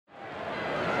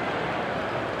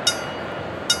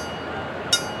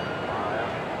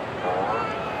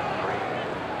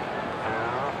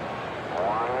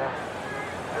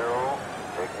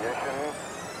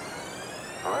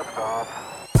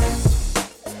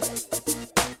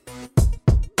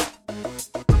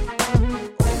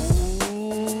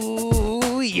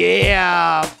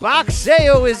Yeah,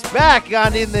 Boxeo is back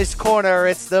on In This Corner.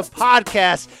 It's the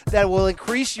podcast that will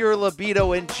increase your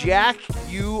libido and jack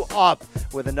you up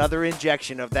with another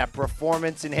injection of that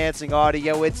performance-enhancing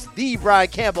audio. It's the Brian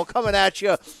Campbell coming at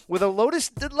you with a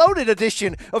loaded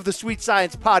edition of the Sweet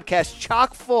Science Podcast,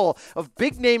 chock full of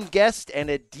big-name guests and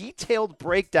a detailed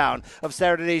breakdown of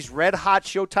Saturday's red-hot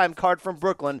Showtime card from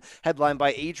Brooklyn, headlined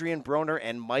by Adrian Broner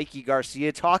and Mikey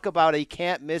Garcia. Talk about a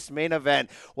can't-miss main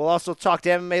event. We'll also talk to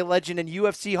MMA legend and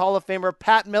UFC Hall of Famer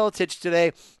Pat Miletich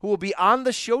today, who will be on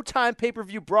the Showtime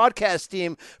pay-per-view broadcast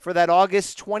team for that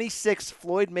August 26th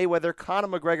Floyd Mayweather-Conor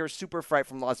McGregor super fight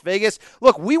from Las Vegas.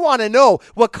 Look, we want to know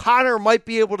what Conor might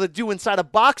be able to do inside a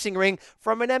boxing ring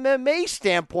from an MMA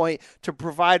standpoint to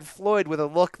provide Floyd with a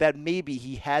look that maybe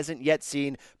he hasn't yet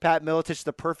seen. Pat Miletich,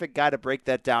 the perfect guy to break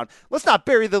that down. Let's not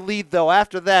bury the lead, though.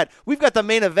 After that, we've got the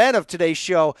main event of today's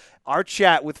show, our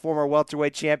chat with former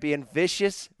welterweight champion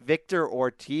Vicious Victor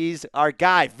Ortiz, our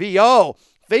guy, VO.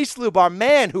 Facelube, our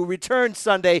man who returned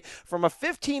Sunday from a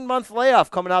 15-month layoff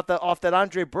coming out off that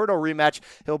Andre Berto rematch.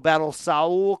 He'll battle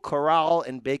Saul Corral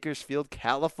in Bakersfield,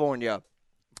 California.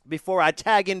 Before I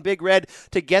tag in Big Red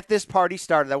to get this party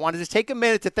started, I wanted to take a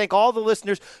minute to thank all the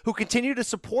listeners who continue to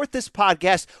support this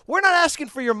podcast. We're not asking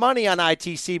for your money on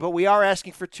ITC, but we are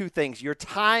asking for two things: your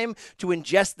time to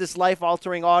ingest this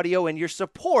life-altering audio and your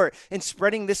support in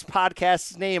spreading this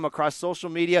podcast's name across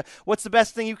social media. What's the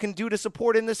best thing you can do to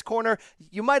support In This Corner?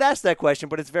 You might ask that question,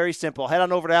 but it's very simple. Head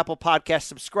on over to Apple Podcasts,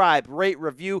 subscribe, rate,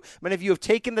 review. Many of you have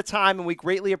taken the time, and we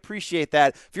greatly appreciate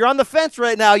that. If you're on the fence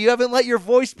right now, you haven't let your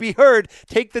voice be heard,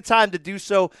 take the time to do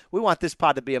so. We want this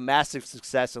pod to be a massive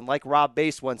success, and like Rob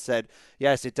Bass once said,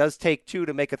 yes, it does take two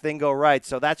to make a thing go right,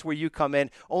 so that's where you come in.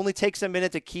 Only takes a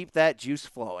minute to keep that juice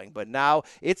flowing, but now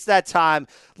it's that time.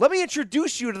 Let me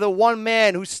introduce you to the one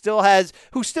man who still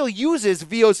uses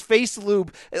VO's Face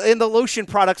Lube in the lotion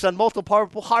products on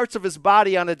multiple parts of his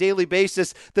body on a daily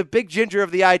basis, the big ginger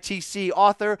of the ITC,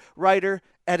 author, writer,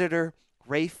 editor,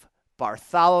 Rafe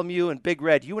Bartholomew. And Big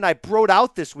Red, you and I broed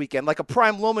out this weekend like a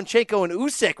prime Lomachenko and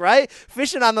Usyk, right?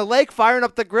 Fishing on the lake, firing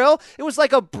up the grill. It was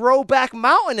like a bro-back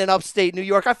mountain in upstate New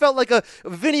York. I felt like a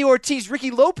Vinny Ortiz, Ricky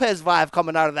Lopez vibe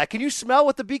coming out of that. Can you smell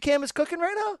what the B-Cam is cooking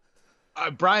right now?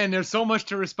 Brian, there's so much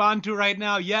to respond to right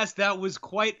now. Yes, that was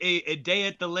quite a day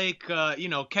at the lake,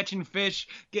 catching fish,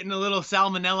 getting a little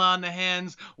salmonella on the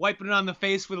hands, wiping it on the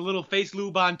face with a little face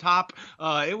lube on top.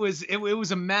 It was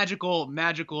a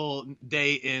magical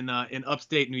day in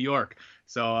upstate New York.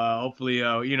 So hopefully,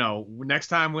 next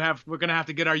time we're gonna have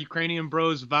to get our Ukrainian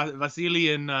bros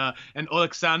Vasily and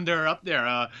Alexander up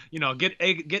there. Get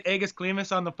Agus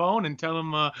Klimas on the phone and tell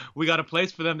them we got a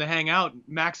place for them to hang out,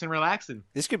 max and relaxing.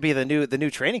 This could be the new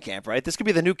training camp, right? This could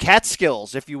be the new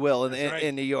Catskills, if you will,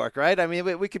 in New York, right? I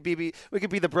mean, we could be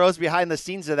the bros behind the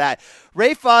scenes of that.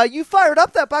 Rafe, you fired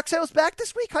up. That Boxeo's back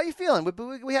this week. How you feeling?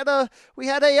 We had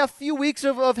a few weeks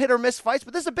of hit or miss fights,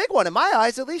 but this is a big one in my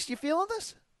eyes. At least, you feeling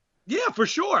this? Yeah, for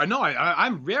sure. No,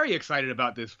 I'm very excited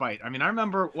about this fight. I mean, I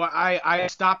remember I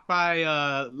stopped by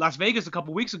Las Vegas a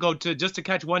couple weeks ago to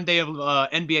catch one day of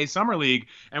NBA Summer League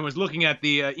and was looking at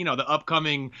the the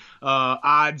upcoming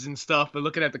odds and stuff, but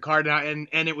looking at the card and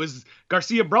it was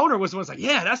Garcia Broner was the one. Like,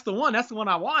 yeah, that's the one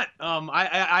I want.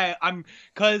 I'm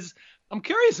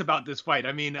curious about this fight.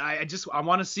 I mean, I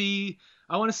want to see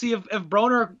if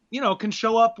Broner, can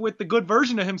show up with the good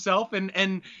version of himself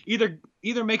and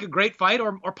either make a great fight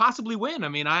or possibly win. I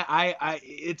mean,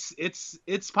 it's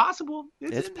possible.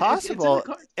 It's possible.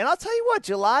 And I'll tell you what,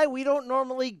 July, we don't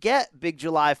normally get big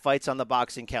July fights on the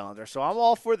boxing calendar. So I'm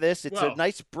all for this. It's a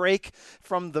nice break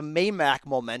from the Maymac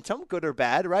momentum, good or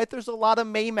bad, right? There's a lot of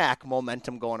Maymac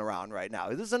momentum going around right now.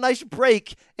 This is a nice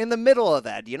break in the middle of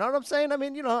that. You know what I'm saying? I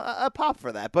mean, I pop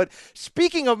for that. But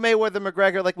speaking of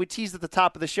Mayweather-McGregor, like we teased at the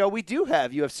top of the show, we do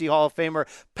have UFC Hall of Famer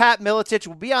Pat Miletich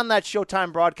will be on that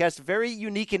Showtime broadcast. Very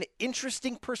unique and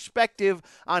interesting perspective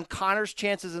on Conor's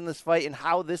chances in this fight and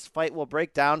how this fight will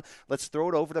break down. Let's throw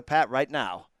it over to Pat right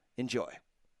now. Enjoy.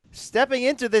 Stepping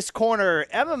into this corner,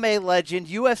 MMA legend,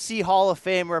 UFC Hall of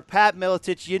Famer, Pat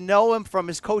Miletich. You know him from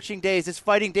his coaching days, his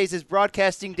fighting days, his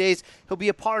broadcasting days. He'll be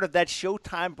a part of that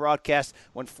Showtime broadcast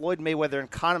when Floyd Mayweather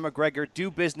and Conor McGregor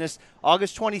do business.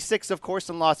 August 26th, of course,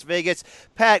 in Las Vegas.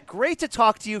 Pat, great to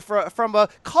talk to you from a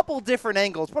couple different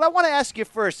angles, but I want to ask you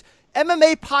first,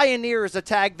 MMA pioneer is a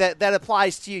tag that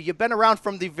applies to you. You've been around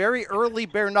from the very early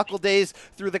bare knuckle days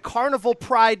through the carnival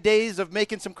pride days of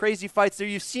making some crazy fights there.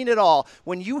 You've seen it all.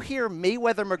 When you hear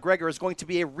Mayweather-McGregor is going to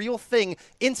be a real thing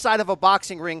inside of a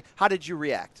boxing ring, how did you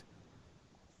react?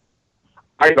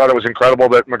 I thought it was incredible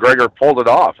that McGregor pulled it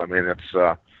off. I mean, it's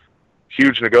a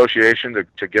huge negotiation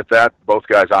to get that. Both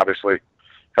guys obviously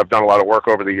have done a lot of work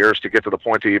over the years to get to the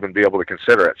point to even be able to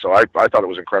consider it. So I thought it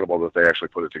was incredible that they actually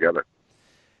put it together.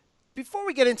 Before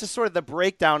we get into sort of the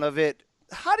breakdown of it,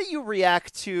 how do you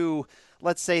react to,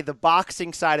 let's say, the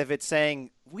boxing side of it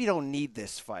saying, we don't need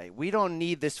this fight. We don't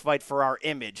need this fight for our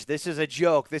image. This is a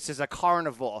joke. This is a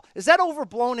carnival. Is that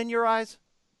overblown in your eyes?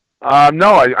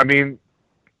 No, I mean,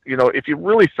 if you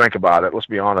really think about it, let's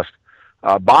be honest,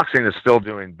 boxing is still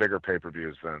doing bigger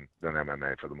pay-per-views than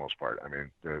MMA for the most part. I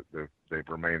mean, they've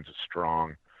remained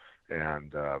strong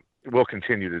and will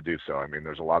continue to do so. I mean,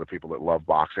 there's a lot of people that love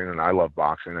boxing, and I love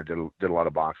boxing. I did a lot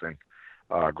of boxing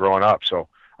growing up, so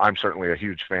I'm certainly a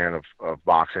huge fan of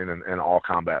boxing and all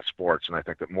combat sports, and I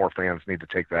think that more fans need to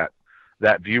take that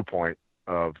viewpoint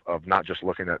of not just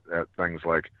looking at things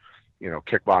like,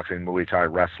 kickboxing, Muay Thai,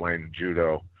 wrestling,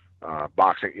 judo,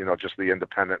 boxing, just the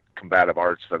independent combative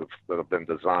arts that have been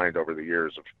designed over the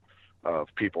years of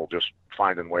people just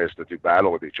finding ways to do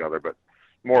battle with each other, but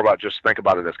more about just think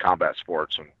about it as combat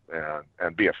sports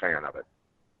and be a fan of it.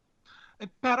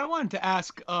 Pat, I wanted to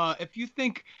ask if you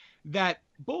think that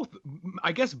both,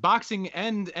 I guess, boxing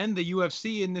and the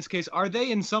UFC in this case, are they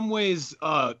in some ways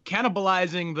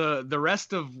cannibalizing the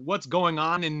rest of what's going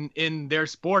on in their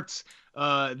sports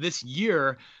this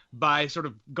year by sort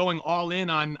of going all in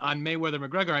on Mayweather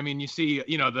McGregor? I mean, you see,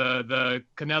 the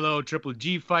Canelo Triple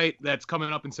G fight that's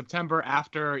coming up in September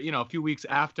after, a few weeks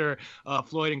after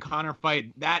Floyd and Conor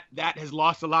fight, that has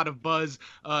lost a lot of buzz.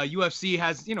 UFC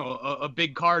has, a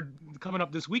big card coming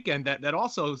up this weekend that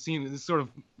also seems sort of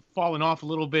fallen off a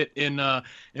little bit in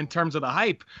terms of the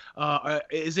hype.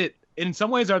 Is it, in some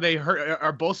ways,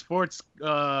 are both sports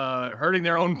hurting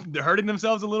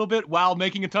themselves a little bit while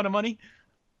making a ton of money?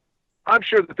 I'm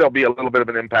sure that there'll be a little bit of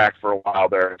an impact for a while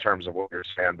there in terms of what you're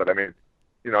saying. But I mean,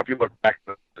 if you look back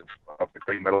at the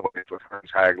great middleweights with Hearns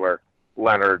Hagler,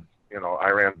 Leonard,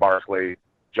 Iran Barkley,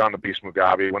 John the Beast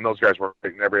Mugabe, when those guys were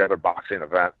fighting, every other boxing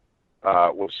event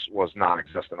was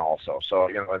non-existent also. So,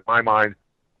 in my mind,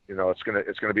 it's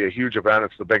gonna be a huge event.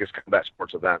 It's the biggest combat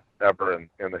sports event ever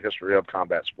in the history of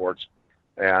combat sports,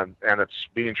 and it's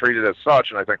being treated as such,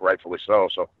 and I think rightfully so.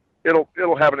 So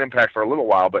it'll have an impact for a little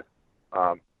while, but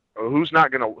who's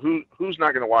not gonna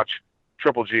watch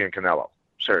Triple G and Canelo?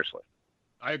 Seriously,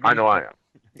 I agree. I know I am.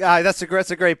 Yeah, that's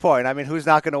a great point. I mean, who's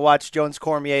not going to watch Jones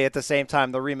Cormier at the same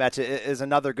time? The rematch is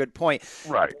another good point.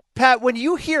 Right. Pat, when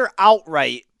you hear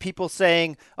outright people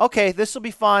saying, okay, this will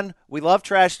be fun. We love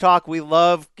trash talk. We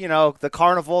love, the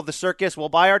carnival, the circus. We'll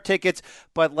buy our tickets.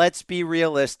 But let's be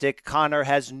realistic. Conor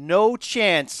has no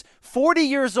chance, 40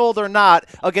 years old or not,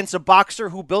 against a boxer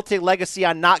who built a legacy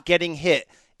on not getting hit.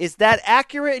 Is that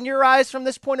accurate in your eyes from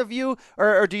this point of view?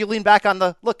 Or do you lean back on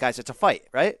the, look, guys, it's a fight,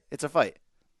 right? It's a fight.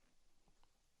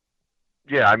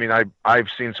 Yeah, I mean, I've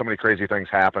seen so many crazy things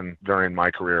happen during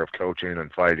my career of coaching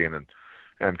and fighting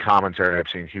and commentary. I've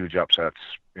seen huge upsets,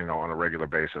 on a regular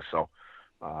basis. So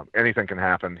anything can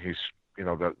happen. He's,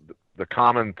 the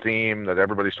common theme that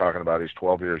everybody's talking about. He's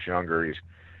 12 years younger.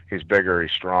 He's bigger.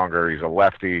 He's stronger. He's a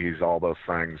lefty. He's all those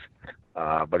things.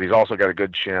 But he's also got a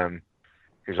good chin.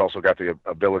 He's also got the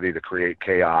ability to create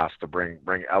chaos, to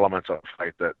bring elements of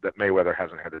fight that Mayweather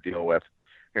hasn't had to deal with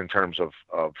in terms of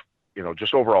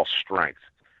just overall strength.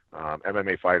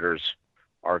 MMA fighters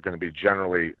are going to be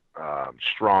generally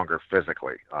stronger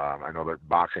physically. I know that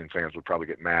boxing fans would probably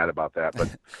get mad about that, but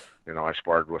I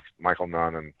sparred with Michael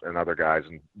Nunn and other guys,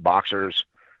 and boxers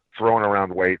throwing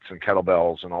around weights and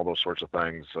kettlebells and all those sorts of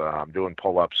things, doing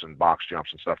pull-ups and box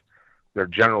jumps and stuff. They're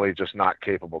generally just not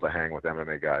capable to hang with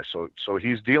MMA guys. So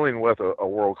he's dealing with a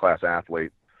world-class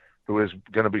athlete who is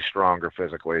going to be stronger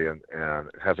physically and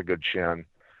has a good chin.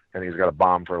 And he's got a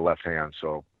bomb for a left hand.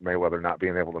 So Mayweather not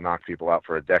being able to knock people out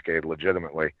for a decade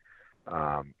legitimately,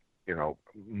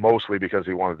 mostly because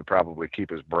he wanted to probably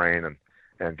keep his brain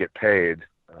and get paid,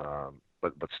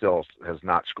 but still has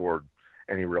not scored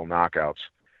any real knockouts,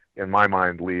 in my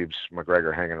mind, leaves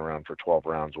McGregor hanging around for 12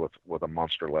 rounds with a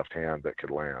monster left hand that could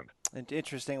land. An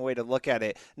interesting way to look at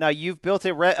it. Now, you've built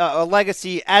a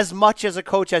legacy as much as a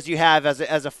coach as you have as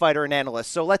a fighter and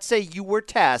analyst. So let's say you were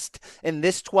tasked in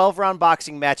this 12-round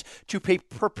boxing match to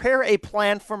prepare a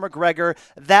plan for McGregor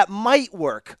that might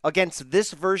work against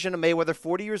this version of Mayweather,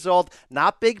 40 years old,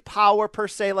 not big power per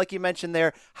se like you mentioned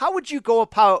there. How would you go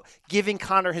about giving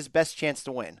Conor his best chance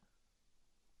to win?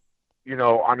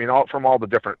 From all the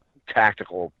different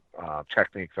tactical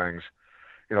technique things,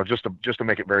 just to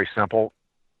make it very simple,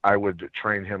 I would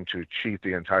train him to cheat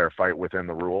the entire fight within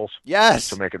the rules. Yes.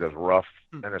 To make it as rough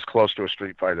and as close to a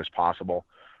street fight as possible,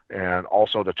 and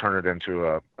also to turn it into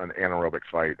an anaerobic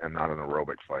fight and not an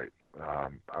aerobic fight.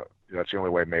 That's the only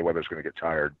way Mayweather's going to get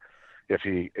tired,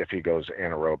 if he goes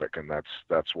anaerobic, and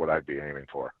that's what I'd be aiming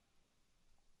for.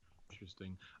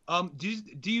 Interesting.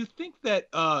 Do you think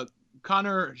that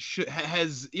Conor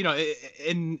has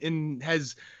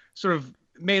has sort of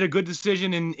made a good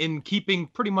decision in keeping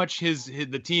pretty much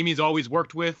the team he's always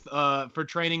worked with for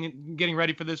training and getting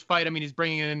ready for this fight? I mean, he's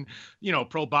bringing in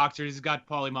pro boxers. He's got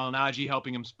Paulie Malignaggi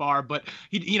helping him spar, but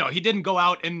he didn't go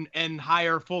out and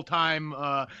hire full time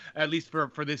at least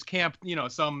for this camp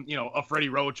a Freddie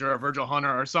Roach or a Virgil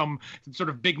Hunter or some sort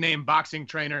of big name boxing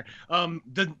trainer.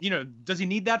 Does he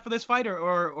need that for this fight,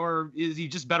 or is he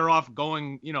just better off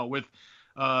going with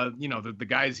the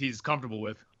guys he's comfortable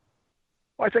with?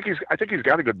 Well, I think he's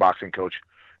got a good boxing coach,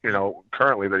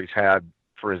 currently that he's had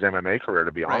for his MMA career.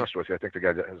 To be honest with you, I think the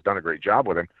guy has done a great job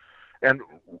with him. And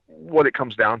what it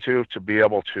comes down to be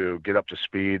able to get up to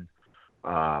speed,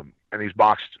 and he's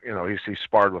boxed, he's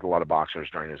sparred with a lot of boxers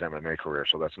during his MMA career,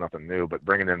 so that's nothing new. But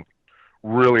bringing in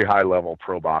really high level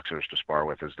pro boxers to spar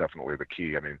with is definitely the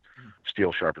key. I mean,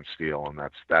 steel sharpens steel, and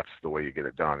that's the way you get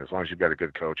it done. As long as you've got a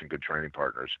good coach and good training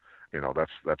partners,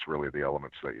 that's really the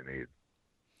elements that you need.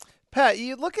 Pat,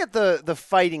 you look at the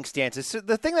fighting stances. So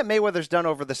the thing that Mayweather's done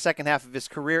over the second half of his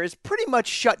career is pretty much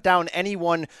shut down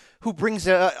anyone who brings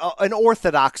an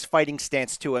orthodox fighting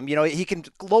stance to him. He can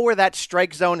lower that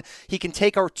strike zone. He can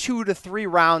take our 2 to 3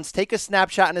 rounds, take a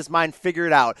snapshot in his mind, figure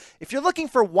it out. If you're looking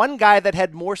for one guy that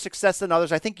had more success than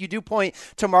others, I think you do point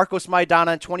to Marcos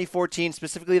Maidana in 2014,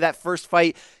 specifically that first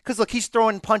fight. Because, look, he's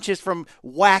throwing punches from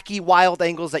wacky, wild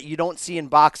angles that you don't see in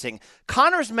boxing.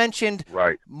 Conor's mentioned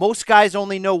most guys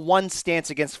only know one stance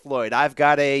against Floyd. I've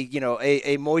got a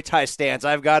Muay Thai stance.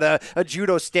 I've got a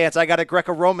judo stance. I got a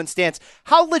Greco-Roman stance.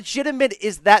 How legitimate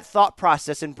is that thought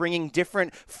process in bringing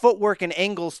different footwork and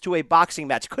angles to a boxing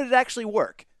match? Could it actually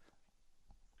work?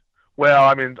 Well,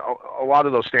 I mean, a lot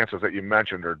of those stances that you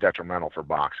mentioned are detrimental for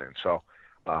boxing. So,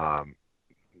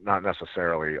 not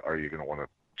necessarily are you going to want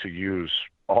to use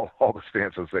all the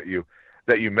stances that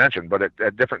you mentioned, but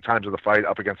at different times of the fight,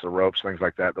 up against the ropes, things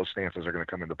like that, those stances are going to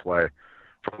come into play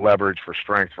for leverage, for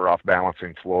strength, for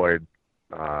off-balancing Floyd,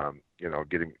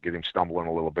 get him stumbling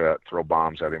a little bit, throw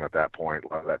bombs at him at that point, a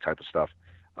lot of that type of stuff.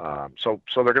 So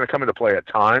they're going to come into play at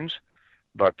times,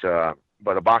 but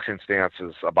a boxing stance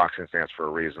is a boxing stance for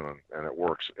a reason, and it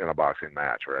works in a boxing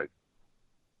match, right?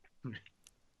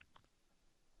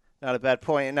 Not a bad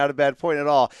point. Not a bad point at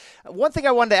all. One thing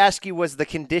I wanted to ask you was the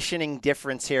conditioning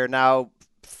difference here. Now,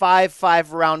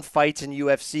 5-round fights in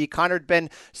UFC. Conor had been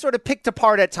sort of picked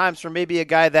apart at times for maybe a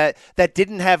guy that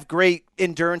didn't have great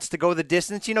endurance to go the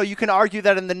distance. You can argue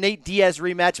that in the Nate Diaz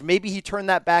rematch, maybe he turned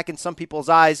that back in some people's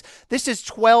eyes. This is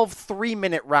 12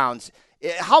 3-minute rounds.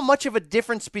 How much of a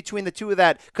difference between the two of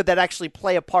that could that actually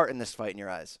play a part in this fight in your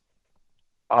eyes?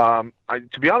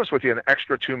 To be honest with you, an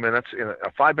extra 2 minutes in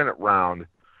a 5-minute round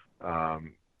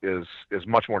is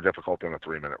much more difficult than a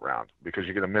 3-minute round because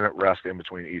you get a minute rest in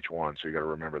between each one. So you got to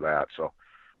remember that. So,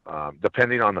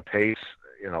 depending on the pace,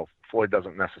 Floyd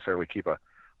doesn't necessarily keep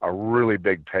a really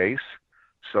big pace.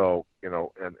 So,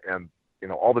 and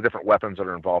all the different weapons that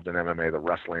are involved in MMA, the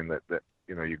wrestling that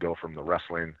you go from the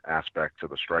wrestling aspect to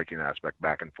the striking aspect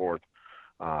back and forth.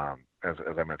 As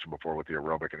I mentioned before with the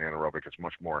aerobic and anaerobic, it's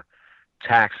much more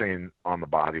taxing on the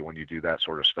body when you do that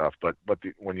sort of stuff. But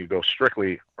when you go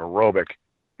strictly aerobic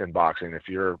in boxing, if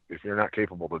you're not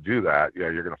capable to do that,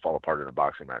 you're going to fall apart in a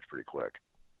boxing match pretty quick.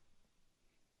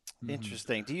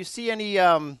 Interesting. Do you see any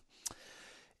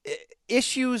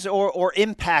issues or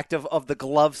impact of the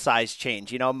glove size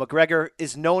change? McGregor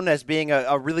is known as being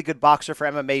a really good boxer for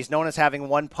MMA. He's known as having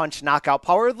one punch knockout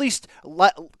power, or at least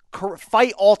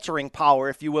fight-altering power,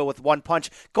 if you will, with one punch,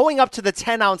 going up to the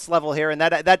 10-ounce level here, and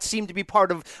that seemed to be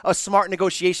part of a smart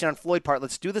negotiation on Floyd's part.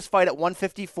 Let's do this fight at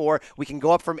 154. We can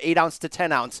go up from 8-ounce to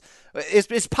 10-ounce.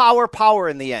 Is power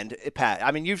in the end, Pat?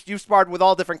 I mean, you've sparred with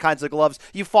all different kinds of gloves.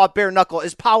 You fought bare knuckle.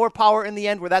 Is power in the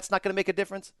end where that's not going to make a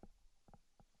difference?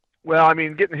 Well, I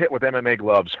mean, getting hit with MMA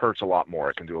gloves hurts a lot more.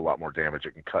 It can do a lot more damage.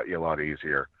 It can cut you a lot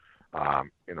easier.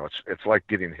 It's like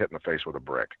getting hit in the face with a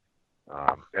brick.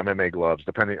 MMA gloves,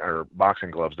 or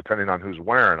boxing gloves, depending on who's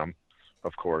wearing them,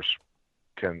 of course,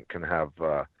 can have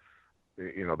the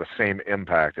same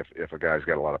impact if a guy's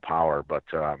got a lot of power. But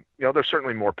there's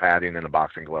certainly more padding in a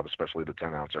boxing glove, especially the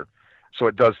 10-ouncer. So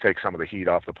it does take some of the heat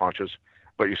off the punches,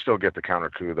 but you still get the counter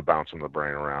coup, the bouncing the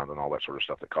brain around, and all that sort of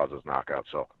stuff that causes knockouts.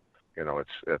 So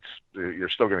you're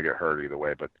still going to get hurt either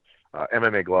way. But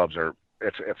MMA gloves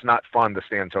it's not fun to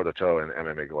stand toe to toe in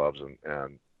MMA gloves,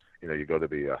 and you go to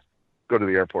the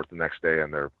airport the next day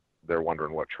and they're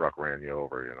wondering what truck ran you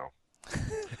over.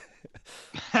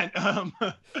 And,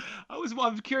 I was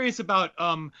curious about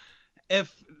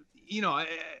if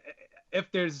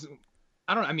there's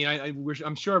I don't. I mean,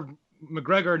 I'm sure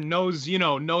McGregor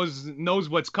knows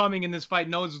what's coming in this fight.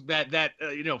 Knows that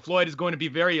Floyd is going to be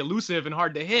very elusive and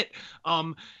hard to hit.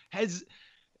 Has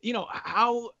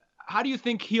how do you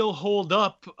think he'll hold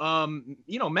up,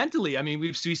 mentally? I mean,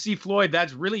 we see Floyd.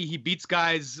 That's really, he beats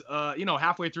guys,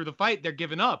 halfway through the fight, they're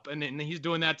giving up, and he's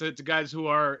doing that to guys who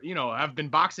are, have been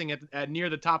boxing at near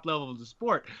the top level of the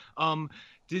sport. How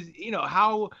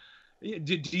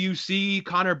do you see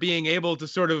Conor being able to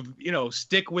sort of,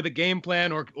 stick with a game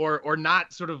plan or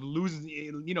not sort of lose,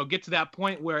 get to that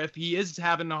point where if he is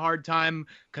having a hard time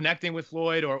connecting with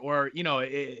Floyd or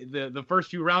the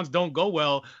first few rounds don't go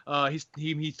well,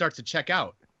 he starts to check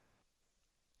out?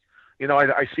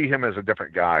 I see him as a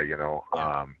different guy,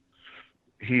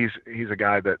 he's a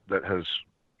guy that has,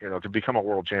 to become a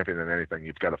world champion in anything,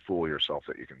 you've got to fool yourself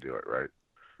that you can do it, right?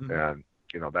 Mm-hmm.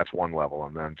 And, that's one level.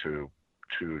 And then to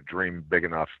dream big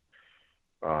enough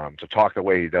to talk the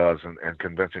way he does and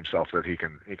convince himself that he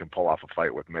can pull off a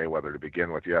fight with Mayweather to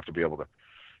begin with. You have to be able to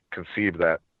conceive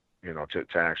that, to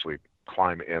actually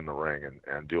climb in the ring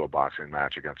and do a boxing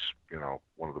match against,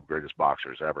 one of the greatest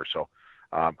boxers ever. So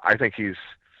I think he's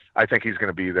going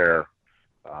to be there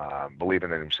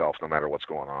believing in himself no matter what's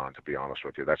going on, to be honest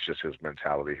with you. That's just his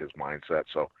mentality, his mindset.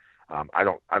 So I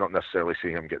don't necessarily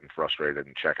see him getting frustrated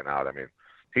and checking out. I mean,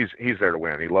 he's there to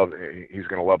win. He's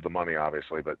going to love the money,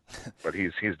 obviously, but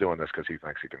he's doing this because he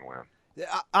thinks he can win.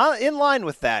 In line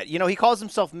with that, he calls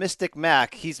himself Mystic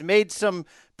Mac. He's made some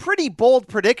pretty bold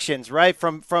predictions, right?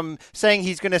 From saying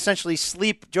he's going to essentially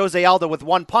sleep Jose Aldo with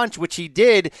one punch, which he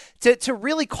did, to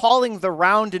really calling the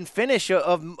round and finish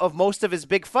of most of his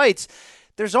big fights.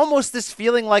 There's almost this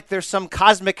feeling like there's some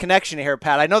cosmic connection here,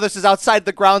 Pat. I know this is outside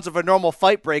the grounds of a normal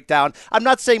fight breakdown. I'm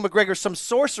not saying McGregor's some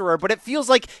sorcerer, but it feels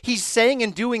like he's saying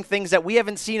and doing things that we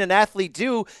haven't seen an athlete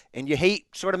do, and you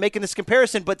hate sort of making this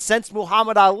comparison, but since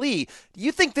Muhammad Ali. Do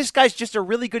you think this guy's just a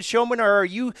really good showman, or are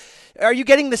you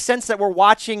getting the sense that we're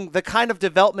watching the kind of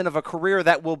development of a career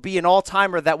that will be an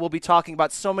all-timer that we'll be talking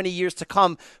about so many years to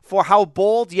come for how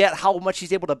bold, yet how much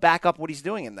he's able to back up what he's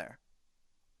doing in there?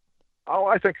 Oh,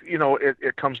 I think,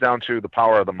 it comes down to the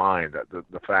power of the mind,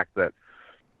 the fact that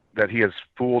he has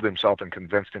fooled himself and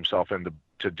convinced himself into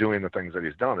doing the things that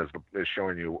he's done is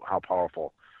showing you how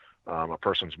powerful a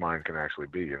person's mind can actually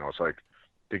be. It's like,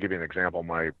 to give you an example,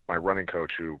 my running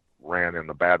coach who ran in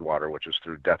the Badwater, which is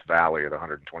through Death Valley at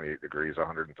 128 degrees,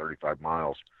 135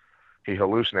 miles, he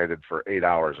hallucinated for 8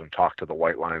 hours and talked to the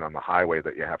white line on the highway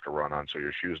that you have to run on so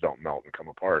your shoes don't melt and come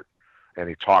apart. And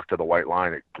he talked to the white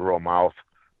line, it grew a mouth,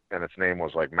 and its name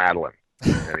was like Madeline,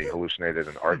 and he hallucinated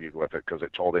and argued with it because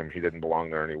it told him he didn't belong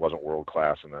there and he wasn't world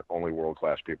class, and that only world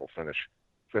class people finish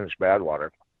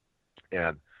Badwater.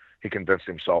 And he convinced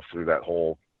himself through that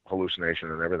whole hallucination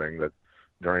and everything that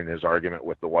during his argument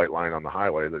with the white line on the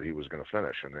highway that he was going to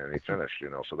finish, and then he finished.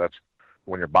 So that's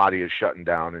when your body is shutting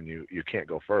down and you can't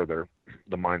go further.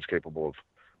 The mind's capable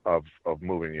of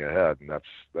moving you ahead, and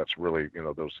that's really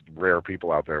those rare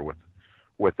people out there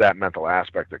with that mental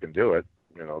aspect that can do it.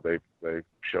 They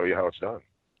show you how it's done.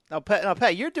 Now,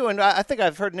 Pat, you're doing, I think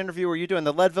I've heard an interview where you're doing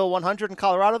the Leadville 100 in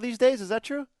Colorado these days. Is that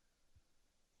true?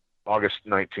 August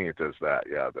 19th is that,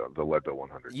 yeah, the Leadville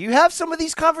 100. You have some of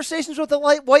these conversations with the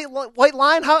white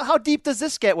line? How deep does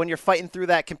this get when you're fighting through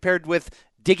that compared with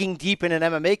digging deep in an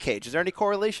MMA cage? Is there any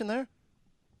correlation there?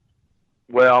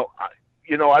 Well,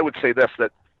 I would say this,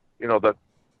 that,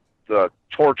 the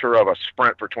torture of a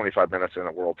sprint for 25 minutes in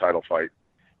a world title fight,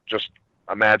 just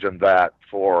imagine that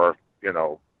for,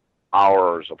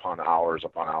 hours upon hours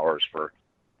upon hours, for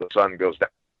the sun goes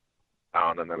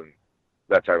down, and then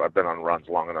that's how I've been on runs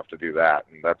long enough to do that.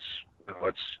 And that's,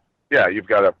 you've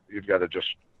got to just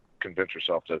convince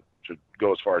yourself to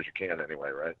go as far as you can anyway,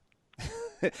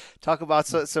 right? Talk about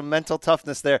some mental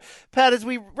toughness there. Pat, as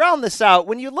we round this out,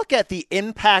 when you look at the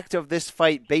impact of this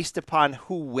fight based upon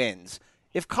who wins,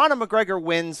 if Conor McGregor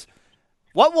wins,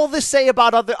 what will this say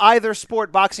about either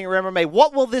sport, boxing or MMA?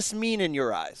 What will this mean in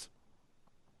your eyes?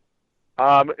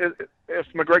 If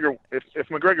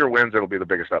McGregor wins, it'll be the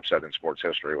biggest upset in sports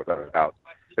history, without a doubt.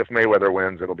 If Mayweather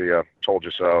wins, it'll be a told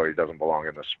you so. He doesn't belong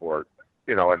in this sport,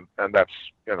 and that's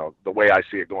the way I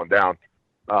see it going down.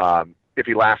 If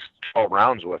he lasts 12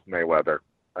 rounds with Mayweather,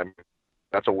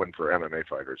 that's a win for MMA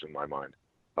fighters in my mind.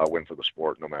 A win for the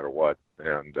sport, no matter what.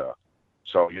 And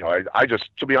so, I just,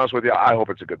 to be honest with you, I hope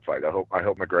it's a good fight. I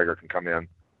hope McGregor can come in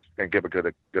and give a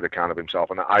good account of himself.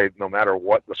 And no matter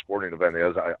what the sporting event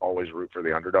is, I always root for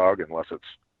the underdog, unless it's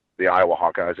the Iowa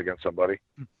Hawkeyes against somebody.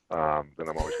 then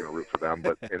I'm always going to root for them.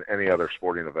 But in any other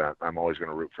sporting event, I'm always going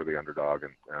to root for the underdog,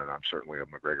 and I'm certainly a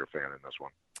McGregor fan in this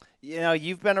one. You know,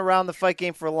 you've been around the fight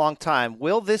game for a long time.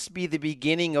 Will this be the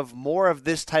beginning of more of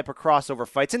this type of crossover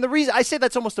fights? And the reason I say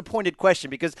that's almost a pointed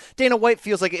question because Dana White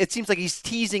feels like it seems like he's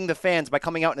teasing the fans by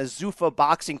coming out in a Zuffa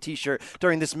boxing t-shirt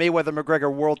during this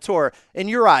Mayweather-McGregor World Tour. In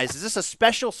your eyes, is this a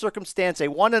special circumstance, a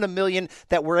 1 in a million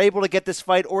that we're able to get this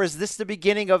fight, or is this the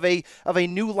beginning of a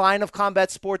new line of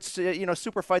combat sports,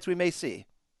 super fights we may see?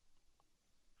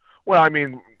 Well, I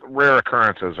mean, rare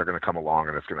occurrences are going to come along,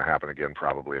 and it's going to happen again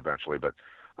probably eventually, but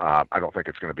I don't think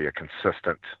it's going to be a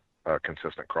consistent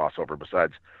crossover,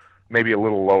 besides maybe a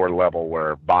little lower level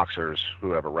where boxers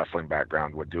who have a wrestling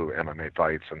background would do MMA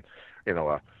fights, and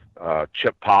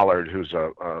Chip Pollard, who's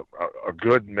a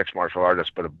good mixed martial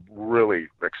artist but a really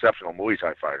exceptional Muay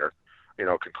Thai fighter,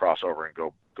 can cross over and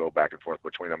go back and forth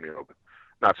between them.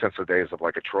 Not since the days of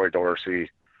like a Troy Dorsey,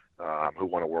 who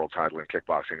won a world title in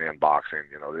kickboxing and boxing.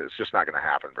 It's just not going to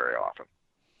happen very often.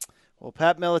 Well,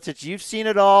 Pat Miletich, you've seen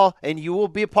it all, and you will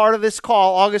be a part of this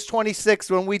call August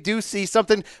 26th when we do see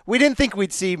something we didn't think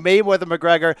we'd see,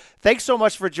 Mayweather-McGregor. Thanks so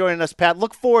much for joining us, Pat.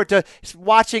 Look forward to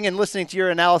watching and listening to your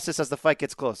analysis as the fight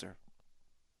gets closer.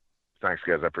 Thanks,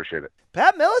 guys. I appreciate it.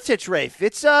 Pat Miletich, Rafe.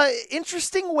 It's an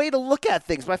interesting way to look at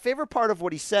things. My favorite part of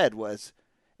what he said was,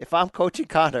 if I'm coaching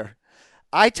Conor,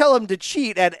 I tell him to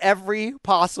cheat at every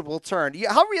possible turn.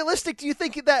 How realistic do you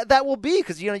think that will be?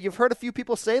 Because you've heard a few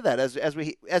people say that as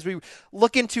we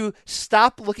look into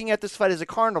stop looking at this fight as a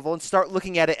carnival and start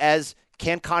looking at it as,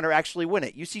 can Conor actually win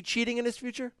it? You see cheating in his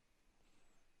future?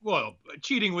 Well,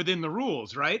 cheating within the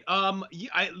rules, right?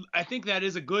 I think that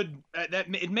is a good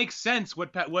it makes sense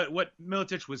what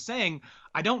Miletich was saying.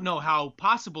 I don't know how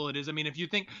possible it is. I mean, if you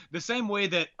think the same way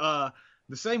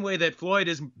that Floyd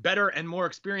is better and more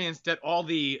experienced at all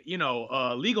the,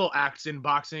 legal acts in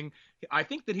boxing, I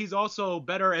think that he's also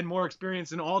better and more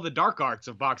experienced in all the dark arts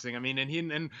of boxing. I mean,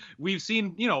 and we've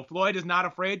seen, Floyd is not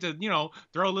afraid to,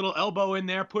 throw a little elbow in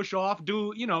there, push off,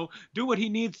 do what he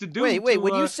needs to do. Wait,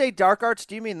 when you say dark arts,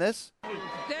 do you mean this?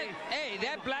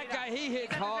 That black guy, he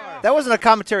hits hard. That wasn't a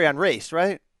commentary on race,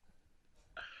 right?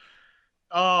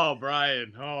 Oh,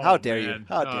 Brian. Oh, how dare man. you?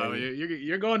 How dare you?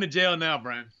 You're going to jail now,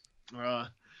 Brian.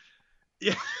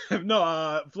 Yeah,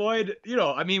 no, Floyd,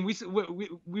 I mean,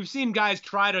 we've seen guys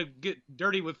try to get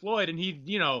dirty with Floyd, and he,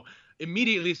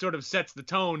 immediately sort of sets the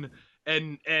tone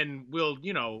and will,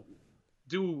 he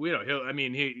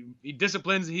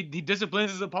disciplines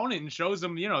his opponent and shows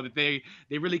them, that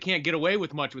they really can't get away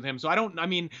with much with him. So I do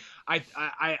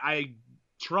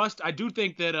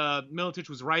think that Miletich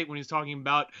was right when he's talking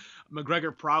about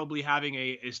McGregor probably having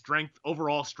a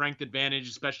overall strength advantage,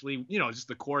 especially, just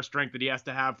the core strength that he has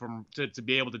to have to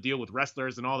be able to deal with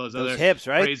wrestlers and all those other hips,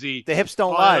 right? Crazy, the hips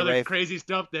don't lie, other Rafe. Crazy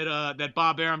stuff that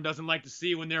Bob Arum doesn't like to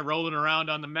see when they're rolling around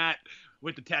on the mat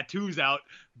with the tattoos out.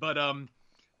 But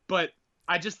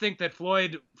I just think that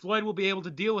Floyd will be able to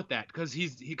deal with that because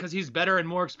he's better and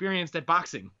more experienced at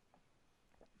boxing.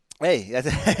 Hey,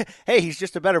 he's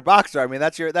just a better boxer. I mean,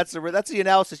 that's the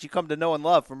analysis you come to know and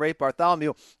love from Rafe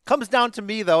Bartholomew. Comes down to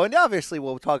me, though, and obviously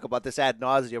we'll talk about this ad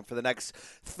nauseum for the next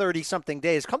 30-something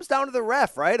days. Comes down to the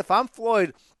ref, right? If I'm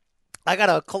Floyd, I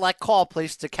got to collect call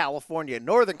placed to California,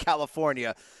 Northern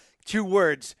California. 2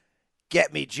 words.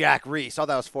 Get me Jack Reese. Oh,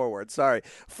 that was 4 words. Sorry.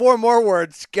 4 more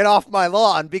words. Get off my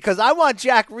lawn, because I want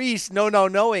Jack Reese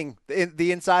knowing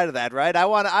the inside of that, right? I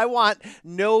want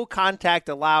no contact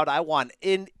allowed. I want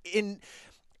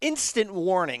instant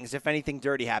warnings if anything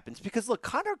dirty happens. Because look,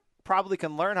 Conor probably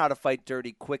can learn how to fight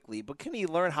dirty quickly, but can he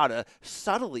learn how to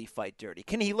subtly fight dirty?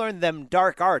 Can he learn them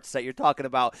dark arts that you're talking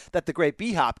about that the great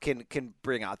B-Hop can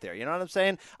bring out there? You know what I'm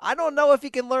saying? I don't know if he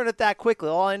can learn it that quickly.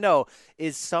 All I know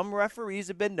is some referees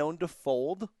have been known to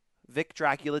fold Vic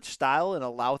Draculich style and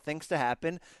allow things to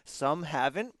happen. Some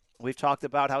haven't. We've talked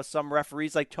about how some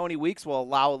referees like Tony Weeks will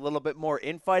allow a little bit more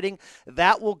infighting.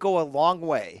 That will go a long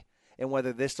way. And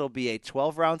whether this will be a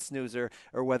 12-round snoozer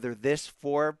or whether this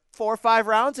 4 or 5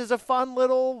 rounds is a fun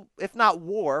little, if not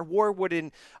war. War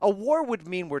would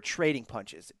mean we're trading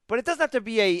punches, but it doesn't have to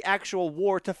be a actual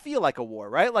war to feel like a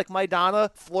war, right? Like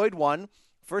Maidana, Floyd won.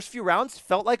 First few rounds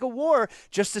felt like a war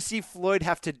just to see Floyd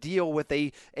have to deal with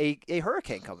a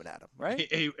hurricane coming at him,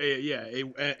 right?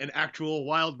 An actual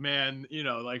wild man.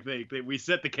 Like we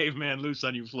set the caveman loose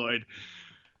on you, Floyd.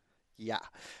 Yeah.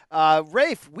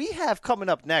 Rafe, we have coming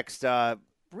up next,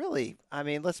 really, I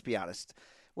mean, let's be honest.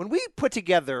 When we put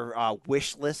together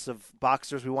wish lists of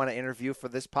boxers we want to interview for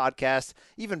this podcast,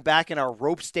 even back in our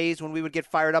ropes days when we would get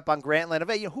fired up on Grantland,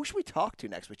 who should we talk to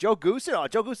next week? Joe Goose? Oh,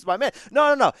 Joe Goose is my man.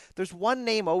 No. There's one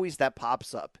name always that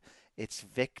pops up. It's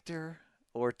Victor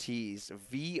Ortiz,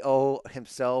 VO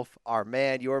himself, our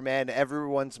man, your man,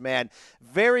 everyone's man.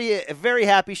 Very, very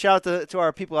happy. Shout out to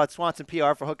our people at Swanson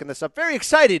PR for hooking this up. Very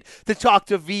excited to talk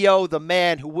to VO, the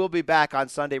man who will be back on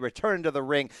Sunday, returning to the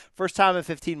ring. First time in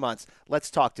 15 months. Let's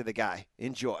talk to the guy.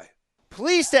 Enjoy.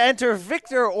 Pleased to enter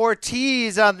Victor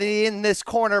Ortiz on the In This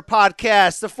Corner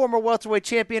podcast, the former welterweight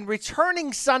champion,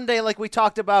 returning Sunday like we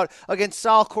talked about against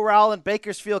Sal Corral in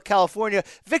Bakersfield, California.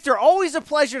 Victor, always a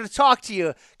pleasure to talk to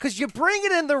you because you bring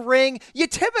it in the ring. You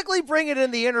typically bring it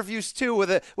in the interviews too with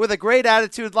a great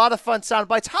attitude, a lot of fun sound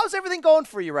bites. How's everything going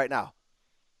for you right now?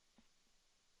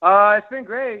 It's been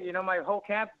great. You know, my whole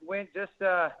camp went just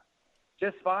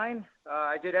fine.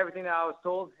 I did everything that I was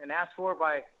told and asked for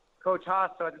by Coach Haas,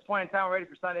 so at this point in time, we're ready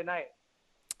for Sunday night.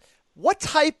 What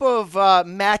type of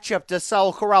matchup does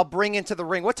Saul Corral bring into the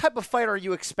ring? What type of fight are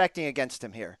you expecting against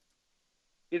him here?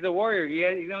 He's a warrior.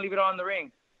 He's going to leave it all in the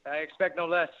ring. I expect no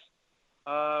less.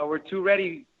 We're two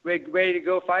ready to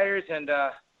go fighters, and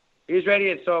he's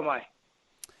ready, and so am I.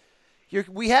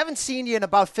 We haven't seen you in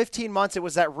about 15 months. It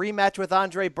was that rematch with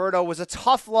Andre Berto. It was a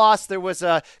tough loss. There was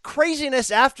a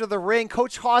craziness after the ring.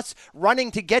 Coach Haas running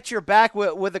to get your back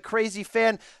with a crazy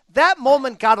fan. That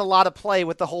moment got a lot of play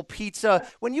with the whole pizza.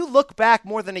 When you look back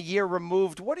more than a year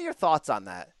removed, what are your thoughts on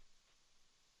that?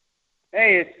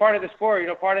 Hey, it's part of the sport,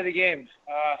 part of the game.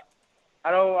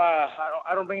 I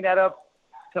don't bring that up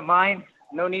to mind.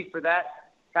 No need for that.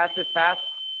 Past is past.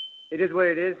 It is what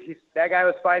it is. That guy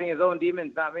was fighting his own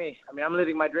demons, not me. I mean, I'm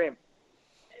living my dream.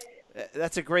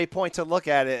 That's a great point to look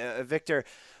at it, Victor.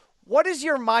 What is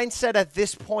your mindset at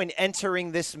this point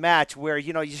entering this match where,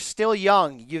 you're still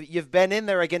young? You've been in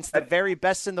there against the very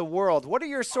best in the world. What are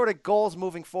your sort of goals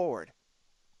moving forward?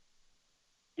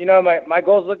 My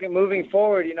goals moving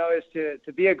forward, is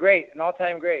to be an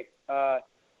all-time great. And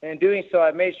in doing so,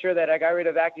 I made sure that I got rid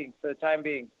of acting for the time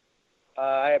being.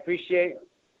 I appreciate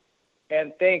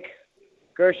and thank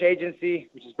Gersh Agency,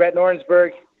 which is Brett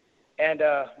Norensberg, and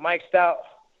Mike Stout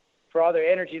for all their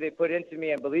energy they put into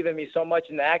me and believe in me so much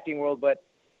in the acting world. But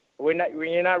when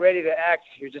you're not ready to act,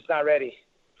 you're just not ready.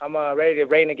 I'm ready to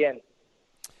reign again.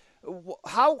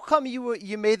 How come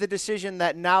you made the decision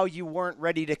that now you weren't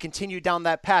ready to continue down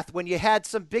that path when you had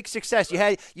some big success?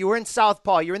 You were in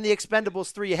Southpaw, you're in the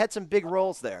Expendables 3, you had some big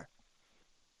roles there.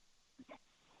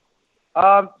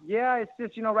 Yeah, it's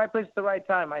just, right place at the right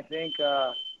time. I think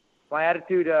my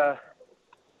attitude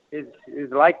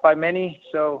is liked by many,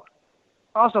 so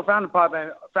also frowned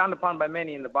upon by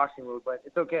many in the boxing world, but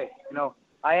it's okay.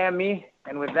 I am me,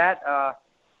 and with that,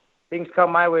 things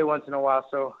come my way once in a while,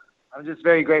 so I'm just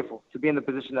very grateful to be in the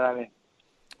position that I'm in.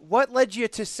 What led you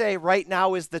to say right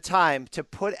now is the time to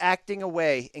put acting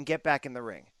away and get back in the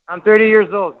ring? I'm 30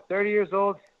 years old. I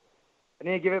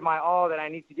need to give it my all that I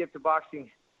need to give to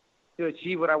boxing to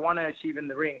achieve what I want to achieve in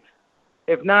the ring.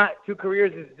 If not, 2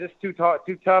 careers is just too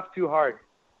tough, too hard.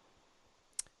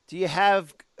 Do you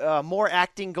have more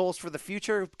acting goals for the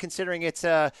future, considering it's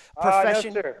a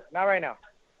profession? No, sir. Not right now.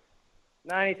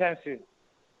 Not anytime soon.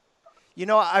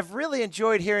 I've really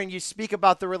enjoyed hearing you speak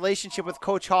about the relationship with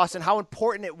Coach Haas and how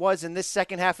important it was in this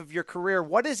second half of your career.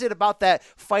 What is it about that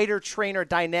fighter-trainer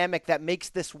dynamic that makes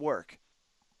this work?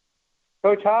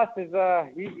 Coach Haas is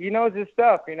he knows his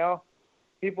stuff,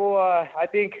 People, I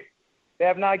think they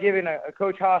have not given a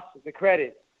Coach Haas the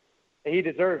credit that he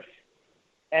deserves.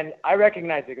 And I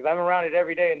recognize it because I'm around it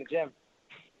every day in the gym.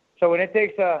 So when it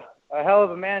takes a hell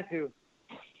of a man to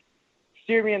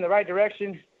steer me in the right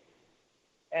direction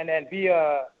and then be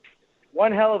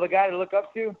one hell of a guy to look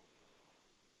up to,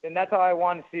 then that's all I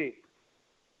want to see.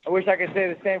 I wish I could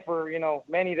say the same for,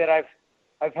 many that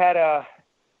I've had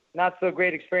not so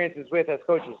great experiences with as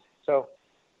coaches. So,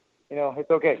 it's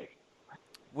okay.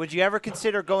 Would you ever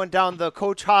consider going down the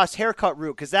Coach Haas haircut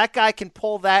route? Because that guy can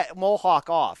pull that mohawk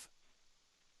off.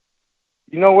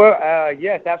 You know what?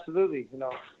 Yes, absolutely.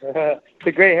 It's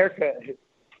a great haircut.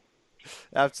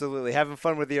 Absolutely. Having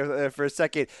fun with you for a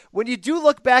second. When you do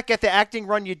look back at the acting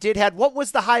run you did have, what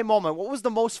was the high moment? What was the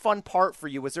most fun part for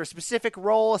you? Was there a specific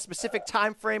role, a specific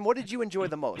time frame? What did you enjoy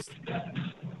the most?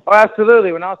 Oh,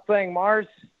 absolutely. When I was playing Mars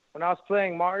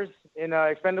in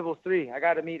Expendables 3, I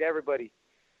got to meet everybody.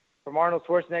 From Arnold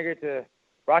Schwarzenegger to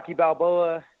Rocky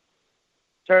Balboa,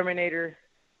 Terminator,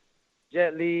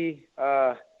 Jet Li.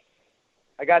 I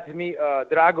got to meet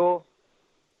Drago.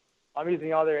 I'm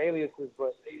using all their aliases,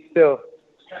 but still,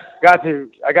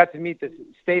 I got to meet the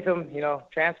Statham,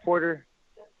 Transporter.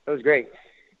 It was great.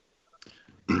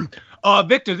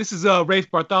 Victor, this is Rafe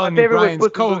Bartholomew, Brian's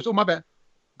coach. Oh, my bad.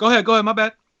 Go ahead, my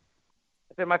bad.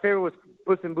 I said my favorite was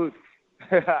Puss in Boots.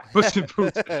 Puss in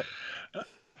Boots.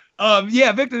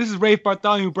 Yeah, Victor, this is Rafe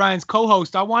Bartholomew, Brian's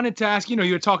co-host. I wanted to ask, you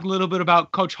were talking a little bit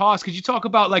about Coach Haas. Could you talk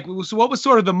about, so what was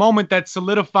sort of the moment that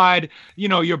solidified,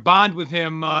 your bond with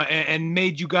him and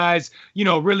made you guys,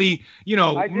 really,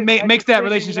 makes that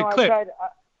relationship click?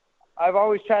 I've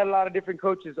always tried a lot of different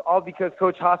coaches, all because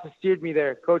Coach Haas has steered me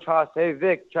there. Coach Haas, hey,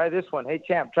 Vic, try this one. Hey,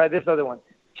 Champ, try this other one.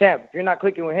 Champ, if you're not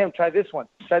clicking with him, try this one.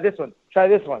 Try this one. Try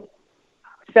this one.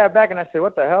 I sat back and I said,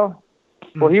 what the hell?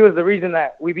 Well, he was the reason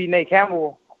that we beat Nate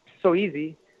Campbell so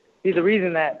easy. He's the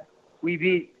reason that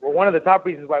one of the top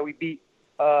reasons why we beat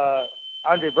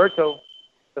Andre Berto,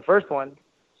 the first one.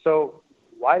 So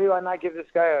why do I not give this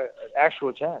guy an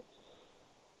actual chance?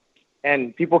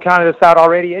 And people counted us out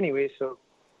already anyway, so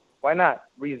why not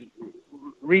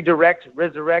redirect,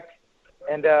 resurrect,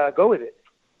 and go with it?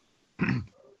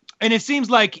 And it seems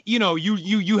like,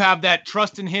 you have that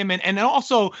trust in him and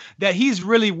also that he's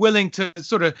really willing to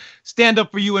sort of stand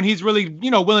up for you, and he's really,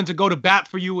 willing to go to bat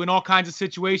for you in all kinds of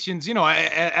situations, in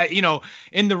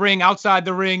the ring, outside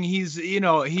the ring. He's,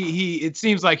 it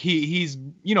seems like he's,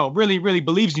 really, really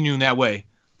believes in you in that way.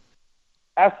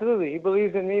 Absolutely. He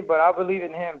believes in me, but I believe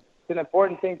in him. It's an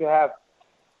important thing to have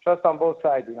trust on both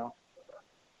sides,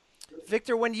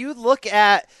 Victor, when you look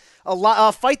at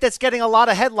a fight that's getting a lot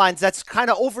of headlines, that's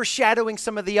kind of overshadowing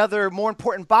some of the other more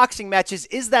important boxing matches,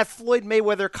 is that Floyd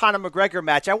Mayweather-Conor McGregor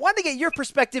match. I wanted to get your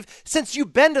perspective, since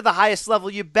you've been to the highest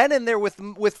level, you've been in there with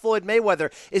Floyd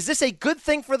Mayweather. Is this a good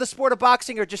thing for the sport of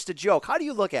boxing or just a joke? How do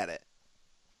you look at it?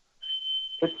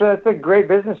 It's a great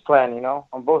business plan,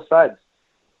 on both sides.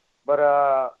 But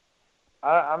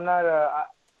I'm not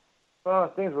it's one of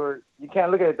those things where you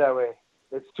can't look at it that way.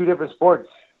 It's two different sports.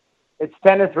 It's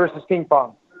tennis versus ping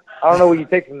pong. I don't know what you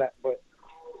take from that, but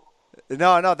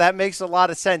no, that makes a lot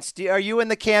of sense. Are you in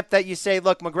the camp that you say,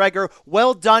 look, McGregor,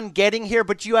 well done getting here,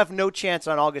 but you have no chance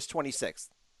on August 26th?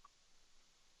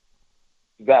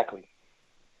 Exactly.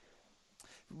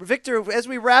 Victor, as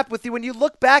we wrap with you, when you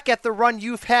look back at the run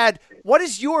you've had, what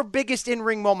is your biggest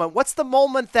in-ring moment? What's the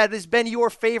moment that has been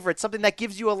your favorite, something that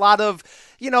gives you a lot of,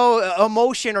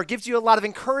 emotion or gives you a lot of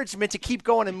encouragement to keep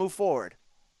going and move forward?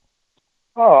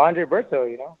 Oh, Andre Berto,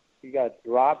 he got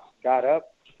dropped, got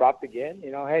up, dropped again.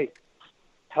 Hey,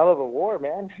 hell of a war,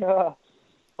 man,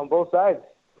 on both sides.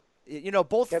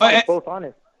 Both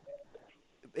honest.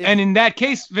 And in that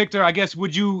case, Victor, I guess,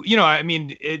 would you, are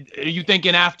you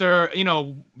thinking after,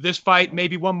 this fight,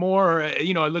 maybe one more,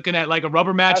 or, looking at like a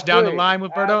rubber match Absolutely. down the line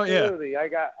with Berto? Absolutely.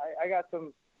 Yeah. I got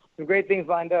some great things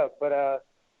lined up, but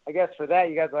I guess for that,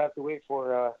 you guys will have to wait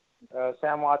for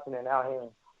Sam Watson and Al Haymon.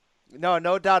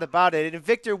 No doubt about it. And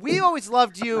Victor, we always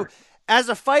loved you as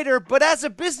a fighter, but as a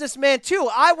businessman too.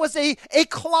 I was a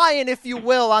client, if you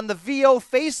will, on the VO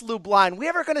Face Lube line. We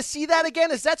ever going to see that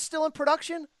again? Is that still in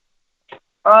production?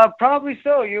 Probably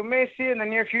so. You may see it in the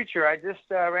near future. I just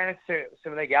ran into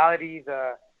some legalities.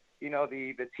 The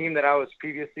team that I was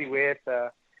previously with, they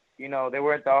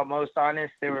weren't the most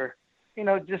honest. They were,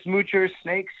 just moochers,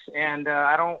 snakes, and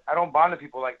I don't bond with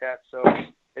people like that. So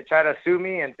they tried to sue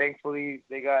me, and thankfully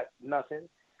they got nothing.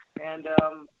 And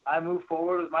I moved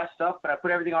forward with my stuff, but I put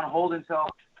everything on hold until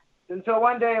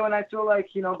one day when I feel like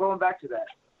going back to that.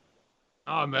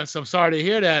 Oh man, so I'm sorry to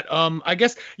hear that. I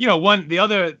guess the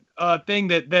other thing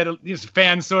that these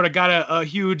fans sort of got a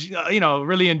huge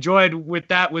really enjoyed with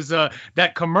that was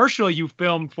that commercial you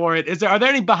filmed for it. Are there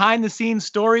any behind the scenes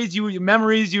stories,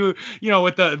 memories with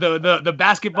the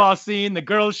basketball scene, the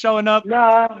girls showing up?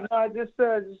 No, just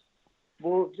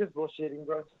bullshitting,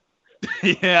 bro.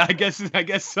 Yeah, I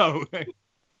guess so.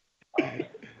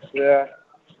 Yeah.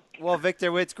 Well,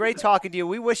 Victor, it's great talking to you.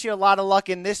 We wish you a lot of luck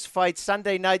in this fight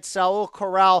Sunday night, Saul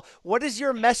Corral. What is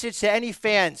your message to any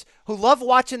fans who love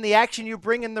watching the action you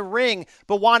bring in the ring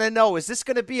but want to know, is this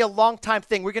going to be a long-time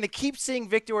thing? We're going to keep seeing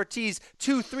Victor Ortiz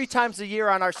 2-3 times a year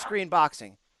on our screen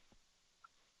boxing.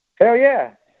 Hell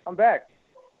yeah. I'm back.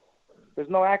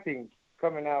 There's no acting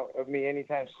coming out of me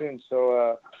anytime soon.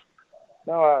 So,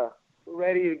 we're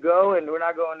ready to go, and we're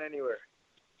not going anywhere.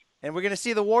 And we're going to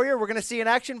see the Warrior? We're going to see an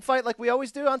action fight like we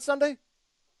always do on Sunday?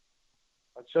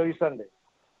 I'll show you Sunday.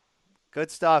 Good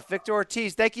stuff. Victor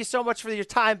Ortiz, thank you so much for your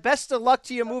time. Best of luck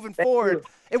to you moving forward.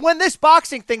 And when this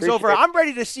boxing thing's over, I'm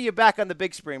ready to see you back on the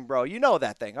big screen, bro. You know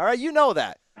that thing, all right? You know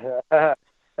that.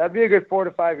 That'd be a good 4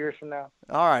 to 5 years from now.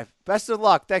 All right. Best of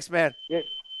luck. Thanks, man. Yes,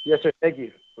 sir. Thank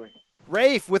you.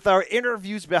 Rafe, with our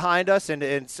interviews behind us, and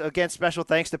again, special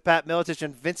thanks to Pat Miletich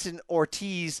and Vincent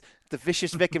Ortiz, the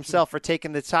Vicious Vic himself, for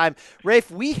taking the time. Rafe,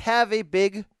 we have a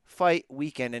big fight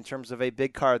weekend in terms of a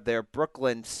big card there.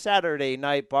 Brooklyn, Saturday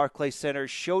night, Barclays Center,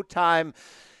 Showtime.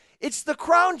 it's the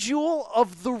crown jewel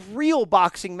of the real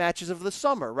boxing matches of the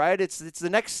summer, right? It's the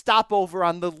next stopover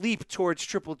on the leap towards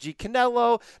Triple G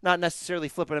Canelo, not necessarily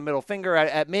flipping a middle finger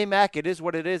at Maymac. It is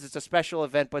what it is. It's a special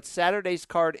event, but Saturday's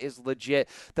card is legit.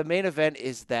 The main event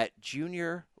is that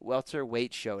junior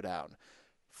welterweight showdown.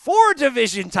 4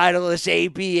 division titleists,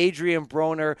 AB, Adrian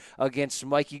Broner against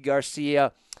Mikey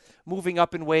Garcia. Moving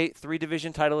up in weight, 3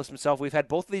 division titleist himself. We've had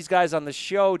both of these guys on the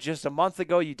show just a month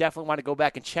ago. You definitely want to go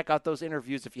back and check out those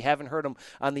interviews if you haven't heard them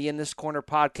on the In This Corner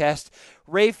podcast.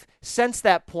 Rafe, since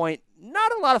that point,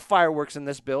 not a lot of fireworks in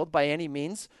this build by any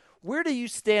means. Where do you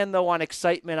stand, though, on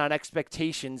excitement, on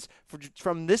expectations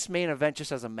from this main event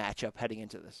just as a matchup heading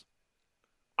into this?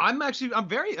 I'm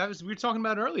very, as we were talking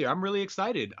about earlier, I'm really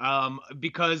excited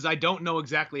because I don't know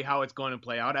exactly how it's going to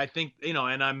play out. I think,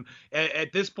 and I'm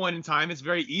at this point in time, it's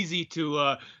very easy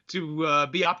to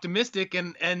be optimistic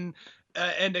and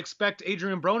expect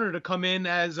Adrian Broner to come in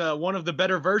as one of the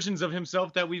better versions of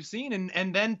himself that we've seen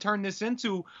and then turn this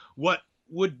into what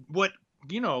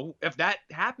if that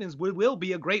happens, will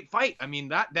be a great fight. I mean,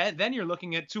 that then you're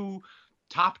looking at 2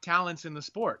 top talents in the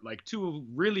sport, like 2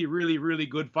 really, really, really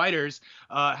good fighters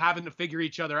having to figure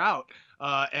each other out.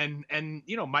 And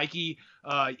Mikey,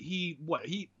 he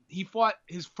fought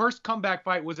his first comeback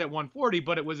fight was at 140,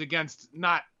 but it was against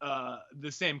not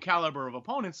the same caliber of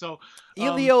opponents. So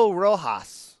Elio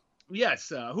Rojas. Yes,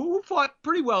 who fought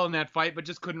pretty well in that fight, but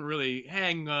just couldn't really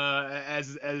hang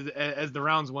as the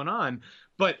rounds went on.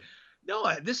 But no,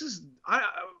 this is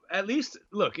at least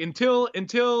look until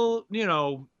Adrian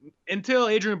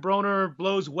Broner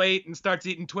blows weight and starts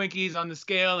eating Twinkies on the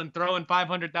scale and throwing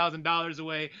 $500,000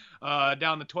 away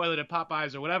down the toilet at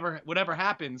Popeyes or whatever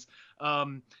happens.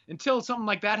 Until something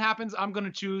like that happens, I'm going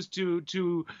to choose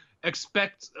to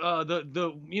expect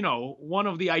the one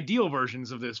of the ideal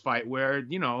versions of this fight where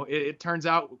it turns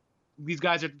out these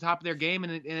guys are at the top of their game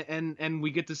and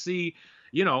we get to see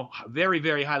very,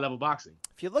 very high level boxing.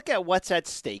 If you look at what's at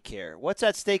stake here, what's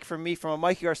at stake for me from a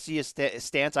Mikey Garcia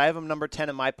stance, I have him number 10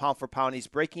 in my pound for pound. He's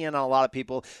breaking in on a lot of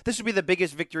people. This would be the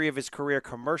biggest victory of his career,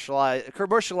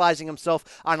 commercializing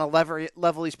himself on a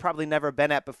level he's probably never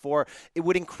been at before. It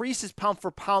would increase his pound for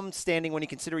pound standing when you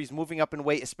consider he's moving up in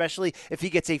weight, especially if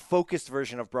he gets a focused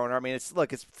version of Broner. I mean, it's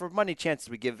for money chances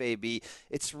we give AB.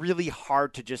 It's really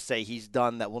hard to just say he's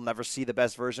done, that we'll never see the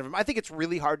best version of him. I think it's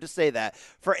really hard to say that.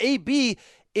 For AB,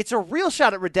 it's a real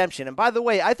shot at redemption. And by the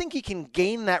way, I think he can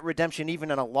gain that redemption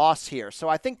even in a loss here. So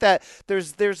I think that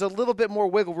there's a little bit more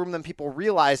wiggle room than people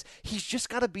realize. He's just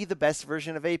got to be the best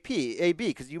version of AB,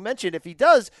 because you mentioned if he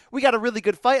does, we got a really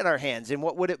good fight in our hands. And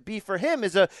what would it be for him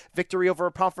is a victory over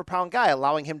a pound-for-pound guy,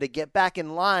 allowing him to get back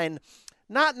in line,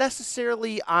 not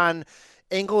necessarily on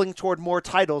angling toward more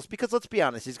titles, because let's be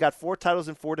honest, he's got 4 titles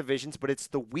in 4 divisions, but it's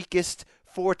the weakest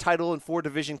 4-title and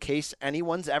 4-division case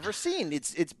anyone's ever seen.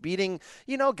 It's beating,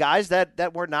 guys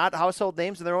that were not household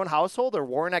names in their own household or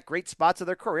weren't at great spots of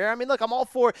their career. I mean, look, I'm all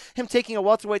for him taking a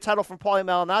welterweight title from Paulie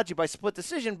Malignaggi by split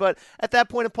decision, but at that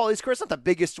point in Paulie's career, it's not the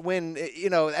biggest win,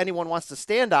 anyone wants to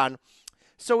stand on.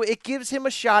 So it gives him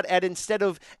a shot at, instead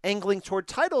of angling toward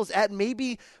titles, at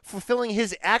maybe fulfilling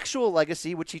his actual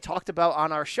legacy, which he talked about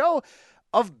on our show,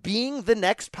 of being the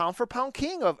next pound-for-pound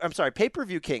king,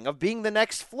 pay-per-view king, of being the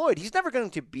next Floyd. He's never going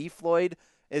to be Floyd.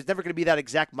 It's never going to be that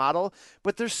exact model,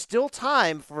 but there's still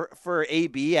time for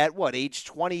AB at age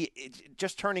 20,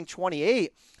 just turning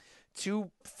 28,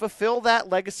 to fulfill that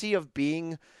legacy of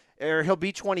being, or he'll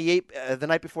be 28 the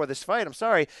night before this fight,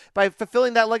 by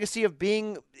fulfilling that legacy of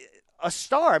being a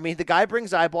star. I mean, the guy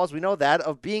brings eyeballs, we know that,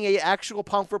 of being a actual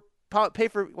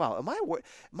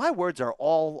my words are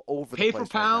all over the place. Pay for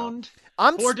pound. Right now.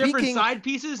 I'm 4 speaking different side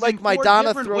pieces, like like 4 Maidana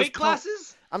different throws weight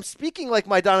classes. I'm speaking like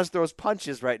Maidana throws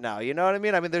punches right now. You know what I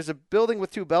mean? I mean, there's a building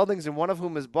with 2 buildings, and one of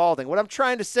whom is balding. What I'm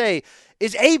trying to say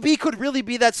is AB could really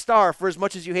be that star for as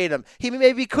much as you hate him. He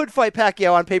maybe could fight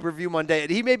Pacquiao on pay-per-view Monday.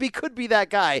 He maybe could be that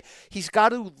guy. He's got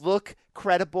to look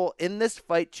credible in this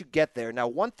fight to get there. Now,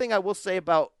 one thing I will say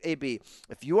about AB,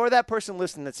 if you are that person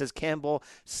listening that says, Campbell,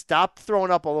 stop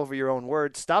throwing up all over your own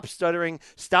words, stop stuttering,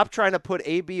 stop trying to put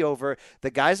AB over.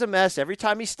 The guy's a mess. Every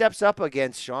time he steps up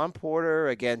against Sean Porter,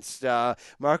 against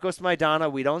Marcos Maidana,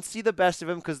 we don't see the best of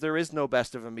him because there is no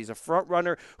best of him. He's a front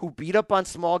runner who beat up on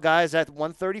small guys at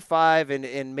 135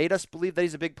 and made us believe that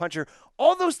he's a big puncher.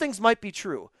 All those things might be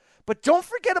true. But don't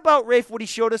forget about Rafe, what he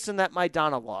showed us in that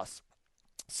Maidana loss.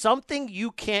 Something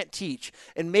you can't teach.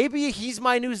 And maybe he's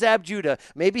my new Zab Judah.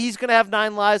 Maybe he's going to have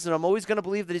 9 lives, and I'm always going to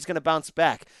believe that he's going to bounce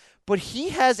back. But he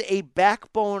has a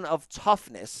backbone of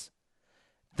toughness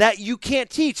that you can't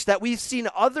teach, that we've seen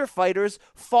other fighters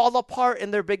fall apart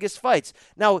in their biggest fights.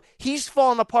 Now, he's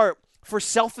fallen apart for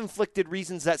self-inflicted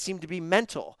reasons that seem to be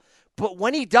mental. But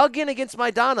when he dug in against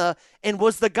Maidana and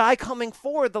was the guy coming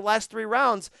forward the last 3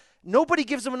 rounds, nobody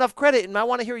gives him enough credit. And I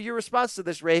want to hear your response to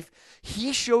this, Rafe.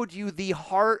 He showed you the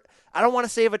heart, I don't want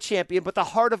to say of a champion, but the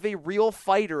heart of a real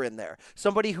fighter in there.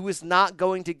 Somebody who is not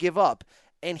going to give up.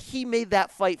 And he made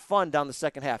that fight fun down the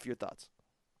second half. Your thoughts?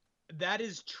 That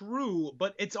is true,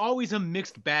 but it's always a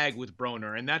mixed bag with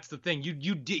Broner, and that's the thing.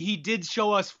 He did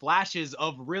show us flashes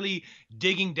of really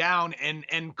digging down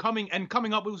and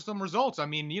coming up with some results. I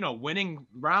mean, winning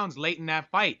rounds late in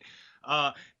that fight.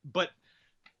 But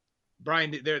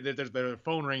Brian, there's a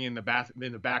phone ringing in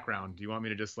the background. Do you want me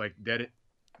to just dead it?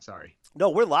 Sorry. No,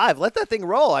 we're live. Let that thing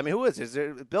roll. I mean, who is it? Is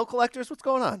it bill collectors? What's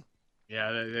going on?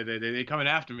 Yeah, they're coming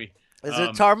after me. Is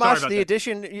it Tarmash, the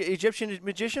Egyptian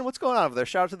magician? What's going on over there?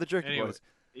 Shout out to the Jerky Boys.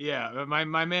 Yeah,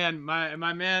 my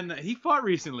man, he fought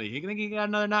recently. He got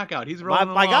another knockout. He's rolling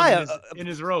my guy in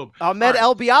his robe. Ahmed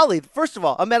El Bialy. First of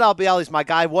all, Ahmed El Bialy is my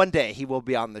guy. One day he will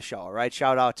be on the show. All right,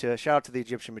 shout out to the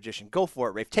Egyptian magician. Go for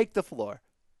it, Rafe. Take the floor.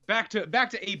 Back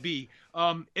to AB.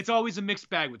 It's always a mixed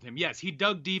bag with him. Yes, he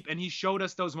dug deep and he showed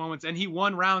us those moments, and he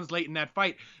won rounds late in that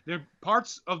fight. There are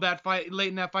parts of that fight late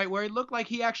in that fight where it looked like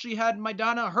he actually had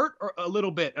Maidana hurt a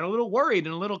little bit and a little worried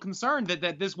and a little concerned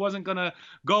that this wasn't gonna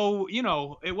go.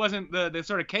 It wasn't the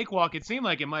sort of cakewalk it seemed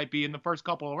like it might be in the first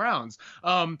couple of rounds.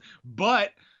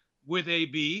 But with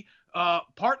AB,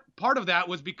 part of that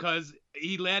was because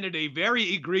he landed a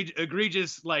very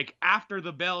egregious, after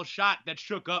the bell shot that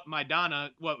shook up Maidana.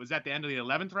 What was at the end of the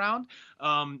 11th round?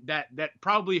 That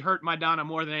probably hurt Maidana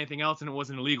more than anything else, and it was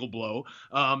an illegal blow.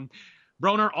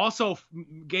 Broner also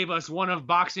gave us one of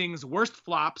boxing's worst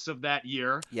flops of that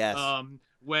year. Yes.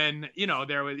 When he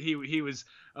was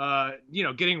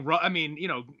getting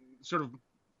sort of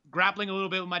grappling a little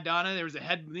bit with Maidana. There was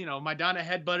Maidana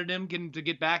headbutted him to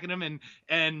get back at him,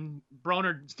 and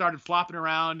Broner started flopping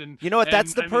around. And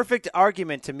that's the perfect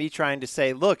argument to me trying to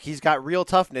say, look, he's got real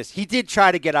toughness. He did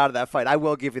try to get out of that fight. I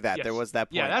will give you that. Yes. There was that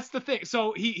point. Yeah, that's the thing.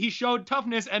 So he showed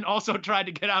toughness and also tried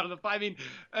to get out of the fight. I mean,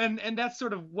 and that's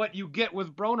sort of what you get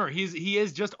with Broner. He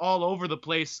is just all over the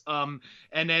place. And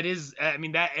that is,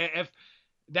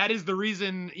 that is the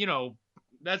reason,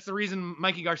 that's the reason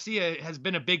Mikey Garcia has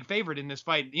been a big favorite in this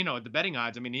fight, at the betting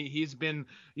odds. I mean, he's been,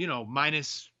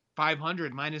 minus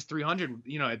 500, minus 300,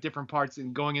 at different parts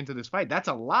in going into this fight. That's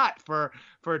a lot for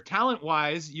talent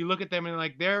wise. You look at them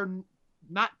and they're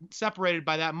not separated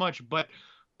by that much, but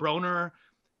Broner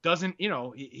doesn't,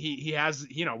 he has,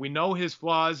 we know his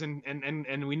flaws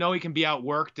and we know he can be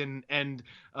outworked. And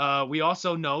we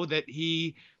also know that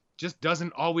he just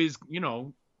doesn't always,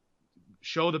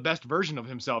 show the best version of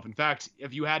himself. In fact,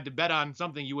 if you had to bet on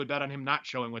something, you would bet on him not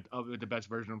showing with the best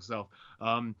version of himself.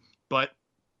 But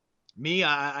me,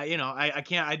 I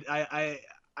can't.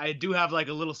 I do have a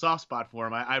little soft spot for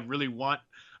him. I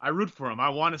root for him. I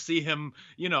want to see him.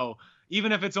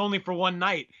 Even if it's only for one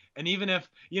night, and even if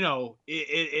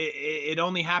it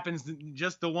only happens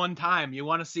just the one time, you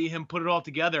want to see him put it all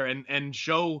together and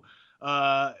show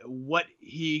what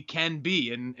he can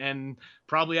be, and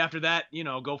probably after that,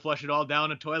 go flush it all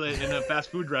down a toilet in a fast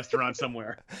food restaurant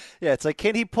somewhere. Yeah, it's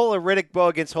can he pull a Riddick Bowe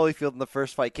against Holyfield in the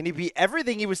first fight? Can he be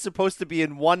everything he was supposed to be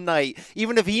in one night,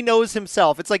 even if he knows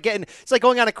himself? It's like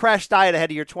going on a crash diet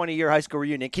ahead of your 20-year high school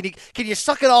reunion. Can you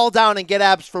suck it all down and get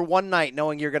abs for one night,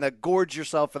 knowing you're going to gorge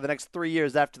yourself for the next 3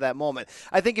 years after that moment?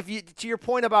 I think to your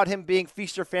point about him being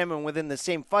feast or famine within the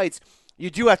same fights, you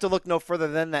do have to look no further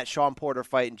than that Sean Porter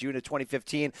fight in June of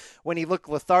 2015 when he looked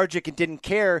lethargic and didn't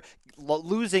care,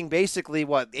 losing basically,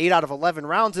 8 out of 11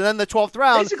 rounds, and then the 12th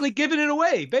round. Basically giving it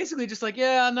away. Basically just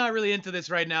I'm not really into this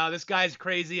right now. This guy's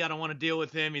crazy. I don't want to deal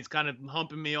with him. He's kind of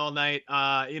humping me all night.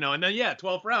 And then,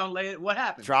 12th round, what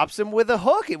happened? Drops him with a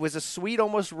hook. It was a sweet,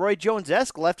 almost Roy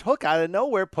Jones-esque left hook out of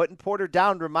nowhere, putting Porter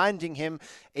down, reminding him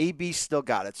AB still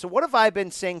got it. So what have I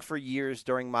been saying for years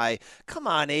during my, come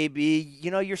on, AB,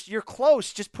 you're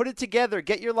close. Just put it together.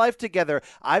 Get your life together.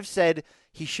 I've said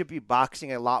he should be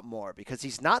boxing a lot more because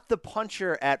he's not the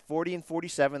puncher at 40 and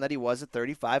 47 that he was at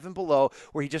 35 and below,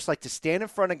 where he just liked to stand in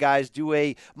front of guys, do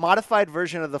a modified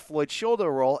version of the Floyd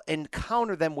shoulder roll, and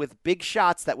counter them with big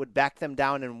shots that would back them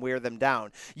down and wear them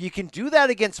down. You can do that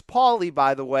against Paulie,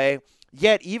 by the way.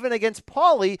 Yet, even against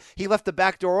Paulie, he left the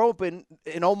back door open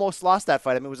and almost lost that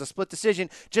fight. I mean, it was a split decision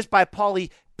just by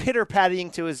Paulie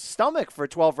pitter-patting to his stomach for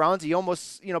 12 rounds. He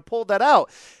almost, pulled that out.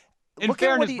 In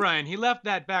fairness, Brian, he left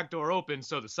that back door open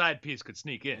so the side piece could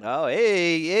sneak in. Oh,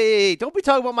 hey, don't be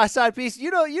talking about my side piece.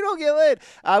 You don't get laid.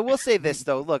 I will say this,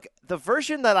 though. Look, the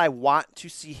version that I want to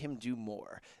see him do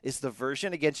more is the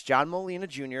version against John Molina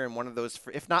Jr. in one of those,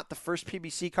 if not the first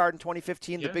PBC card in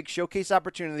 2015, the big showcase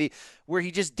opportunity where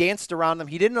he just danced around them.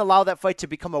 He didn't allow that fight to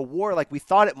become a war like we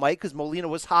thought it might because Molina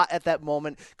was hot at that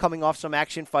moment coming off some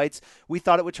action fights. We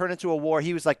thought it would turn into a war.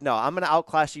 He was like, no, I'm going to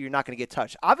outclass you. You're not going to get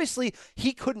touched. Obviously,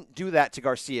 he couldn't do that to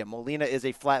Garcia. Molina is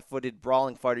a flat-footed,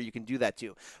 brawling fighter. You can do that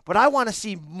too. But I want to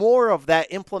see more of that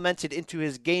implemented into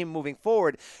his game moving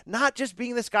forward, not just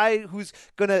being this guy who's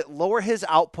going to lower his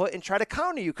output and try to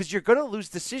counter you because you're going to lose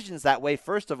decisions that way,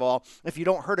 first of all, if you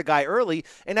don't hurt a guy early.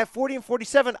 And at 40 and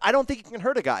 47, I don't think he can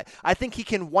hurt a guy. I think he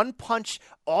can one-punch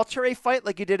alter a fight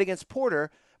like he did against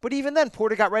Porter. But even then,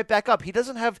 Porter got right back up. He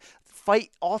doesn't have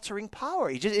fight-altering power.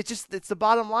 It's the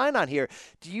bottom line on here.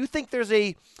 Do you think there's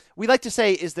we like to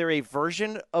say, is there a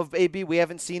version of AB we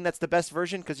haven't seen that's the best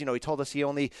version? Because, he told us he's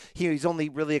only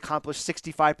really accomplished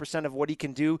 65% of what he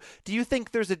can do. Do you think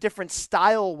there's a different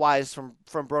style-wise from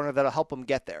Broner that'll help him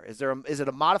get there? Is it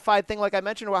a modified thing like I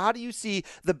mentioned? Or how do you see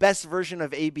the best version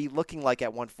of AB looking like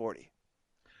at 140?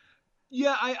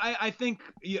 Yeah, I think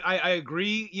I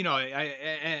agree.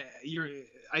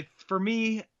 For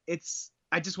me,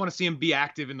 I just want to see him be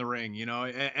active in the ring,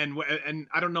 and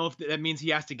I don't know if that means he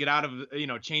has to get out of,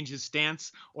 change his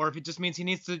stance, or if it just means he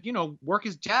needs to, work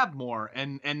his jab more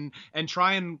and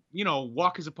try and,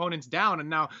 walk his opponents down. And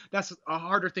now that's a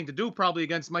harder thing to do probably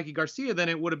against Mikey Garcia than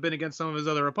it would have been against some of his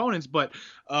other opponents. But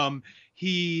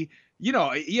if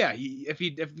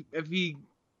he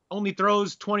only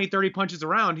throws 20, 30 punches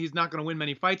around, he's not going to win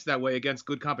many fights that way against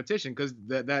good competition because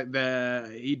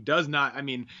he does not. I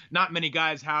mean, not many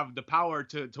guys have the power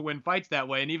to win fights that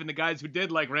way, and even the guys who did,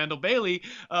 like Randall Bailey,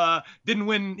 didn't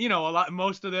win.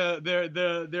 Most of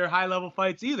their high level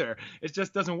fights either. It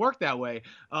just doesn't work that way.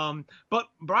 But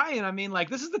Brian, I mean, like,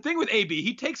 this is the thing with AB.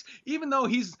 He takes, even though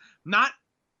he's not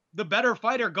the better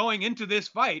fighter going into this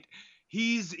fight,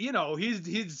 he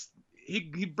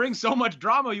brings so much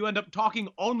drama, you end up talking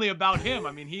only about him.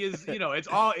 I mean, he is, it's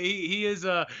all, he's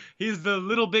the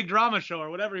Little Big Drama Show or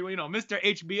whatever, Mr.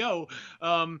 HBO.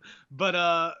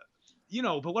 But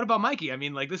what about Mikey? I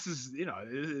mean, like, this is,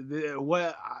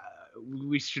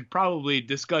 we should probably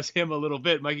discuss him a little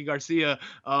bit, Mikey Garcia,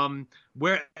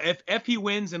 where if he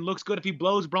wins and looks good, if he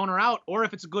blows Broner out, or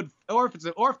if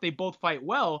if they both fight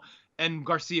well and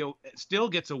Garcia still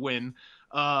gets a win,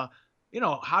 how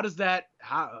does that?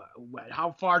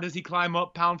 How far does he climb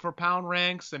up pound for pound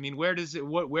ranks? I mean, where does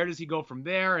he go from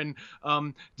there? And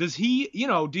does he?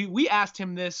 We asked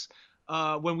him this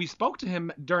when we spoke to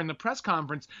him during the press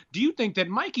conference. Do you think that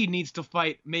Mikey needs to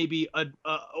fight maybe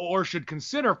or should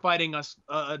consider fighting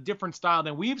a different style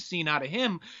than we've seen out of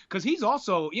him? Because he's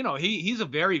also, he's a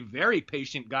very, very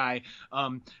patient guy,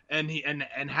 and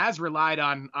has relied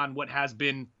on what has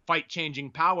been fight-changing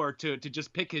power to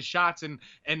just pick his shots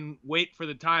and wait for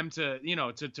the time to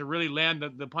really land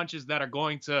the punches that are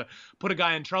going to put a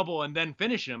guy in trouble and then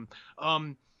finish him.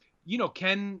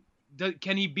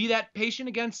 Can he be that patient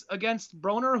against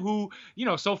Broner, who,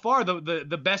 so far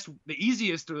the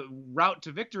easiest route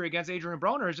to victory against Adrian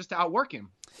Broner is just to outwork him?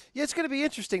 Yeah, it's going to be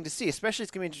interesting to see. Especially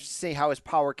it's going to be interesting to see how his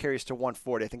power carries to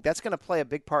 140. I think that's going to play a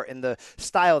big part in the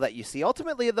style that you see.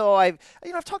 Ultimately, though, I've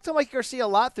talked to Mike Garcia a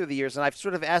lot through the years, and I've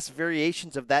sort of asked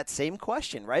variations of that same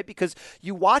question, right? Because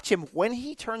you watch him when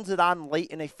he turns it on late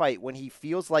in a fight, when he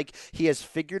feels like he has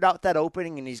figured out that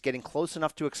opening and he's getting close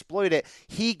enough to exploit it,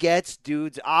 he gets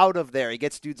dudes out of there. He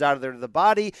gets dudes out of there to the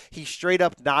body. He straight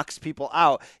up knocks people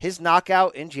out. His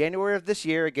knockout in January of this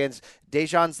year against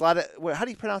Dejan Zlaticanin. How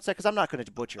do you pronounce that? Because I'm not going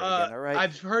to butcher it again, all right?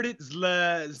 I've heard it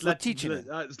Zlaticanin.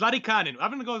 Zlaticanin. I'm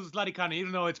going to go with Zlaticanin,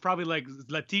 even though it's probably like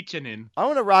Zlaticanin. I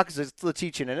want to rock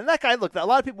Zlaticanin. And that guy, look, a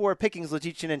lot of people were picking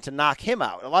Zlaticanin to knock him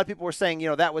out. A lot of people were saying,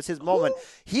 that was his moment.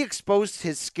 He exposed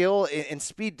his skill and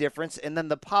speed difference, and then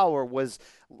the power was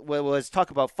talk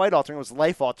about fight altering, it was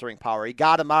life altering power. He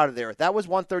got him out of there. That was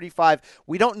 135.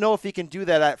 We don't know if he can do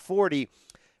that at 40.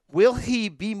 Will he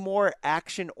be more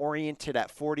action-oriented at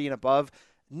 40 and above?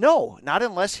 No, not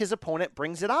unless his opponent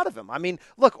brings it out of him. I mean,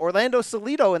 look, Orlando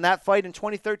Salido in that fight in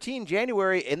 2013,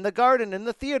 January, in the Garden, in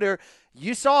the theater,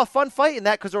 you saw a fun fight in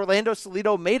that because Orlando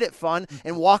Salido made it fun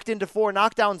and walked into 4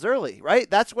 knockdowns early, right?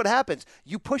 That's what happens.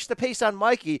 You push the pace on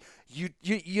Mikey, you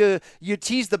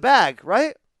tease the bag,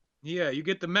 right? Yeah, you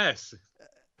get the mess.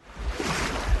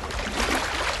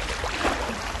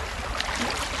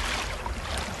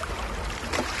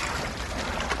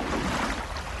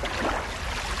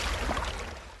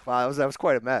 Wow, that was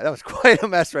quite a mess. That was quite a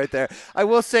mess right there. I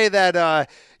will say that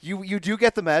you do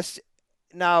get the mess.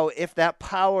 Now, if that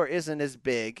power isn't as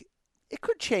big, it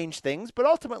could change things, but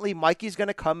ultimately Mikey's going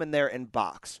to come in there and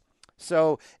box.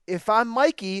 So if I'm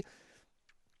Mikey,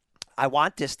 I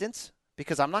want distance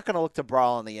because I'm not going to look to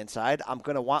brawl on the inside. I'm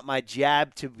going to want my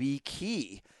jab to be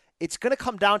key. It's going to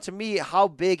come down to me how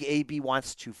big AB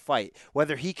wants to fight,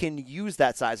 whether he can use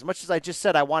that size. As much as I just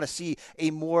said, I want to see a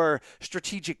more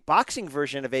strategic boxing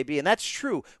version of AB, and that's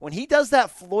true. When he does that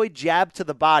Floyd jab to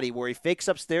the body where he fakes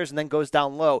upstairs and then goes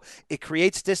down low, it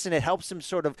creates distance. It helps him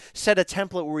sort of set a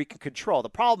template where he can control. The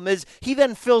problem is he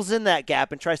then fills in that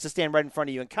gap and tries to stand right in front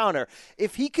of you and counter.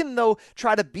 If he can, though,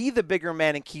 try to be the bigger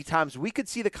man in key times, we could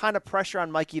see the kind of pressure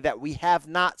on Mikey that we have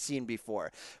not seen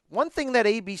before. One thing that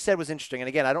AB said was interesting, and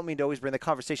again, I don't mean to always bring the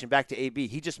conversation back to AB.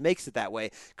 He just makes it that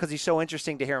way because he's so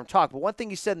interesting to hear him talk. But one thing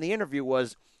he said in the interview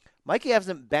was, Mikey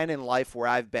hasn't been in life where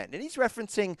I've been. And he's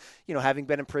referencing, having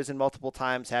been in prison multiple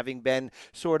times, having been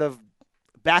sort of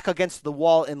back against the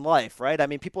wall in life, right? I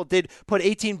mean, people did put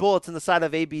 18 bullets in the side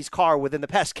of AB's car within the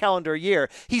past calendar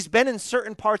year. He's been in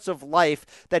certain parts of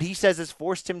life that he says has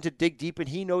forced him to dig deep, and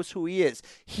he knows who he is.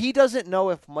 He doesn't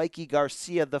know if Mikey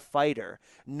Garcia, the fighter,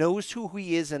 knows who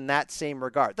he is in that same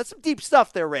regard. That's some deep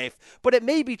stuff there, Rafe, but it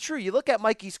may be true. You look at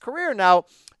Mikey's career now,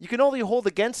 you can only hold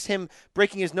against him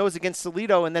breaking his nose against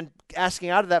Salido and then asking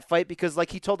out of that fight because,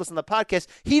 like he told us on the podcast,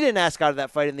 he didn't ask out of that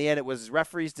fight in the end. It was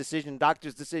referee's decision,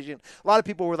 doctor's decision. A lot of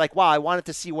people were like, wow, I wanted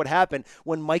to see what happened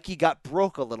when Mikey got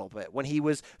broke a little bit, when he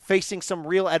was facing some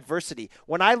real adversity.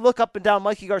 When I look up and down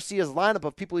Mikey Garcia's lineup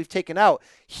of people he's taken out,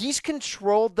 he's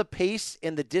controlled the pace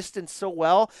and the distance so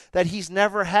well that he's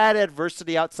never had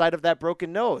adversity outside of that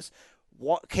broken nose.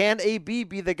 Can AB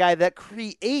be the guy that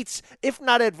creates, if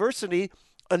not adversity,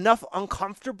 enough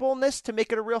uncomfortableness to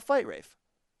make it a real fight, Rafe?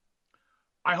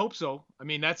 I hope so. I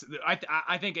mean, I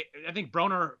think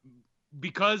Broner,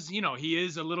 because he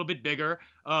is a little bit bigger,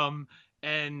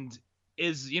 and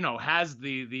is has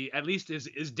the at least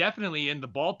is definitely in the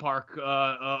ballpark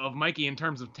of Mikey in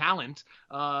terms of talent.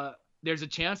 There's a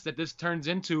chance that this turns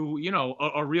into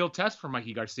a real test for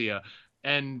Mikey Garcia.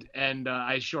 And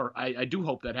I do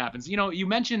hope that happens. You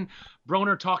mentioned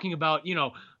Broner talking about,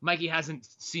 Mikey hasn't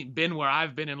been where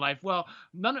I've been in life. Well,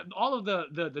 all of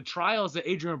the trials that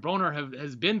Adrian Broner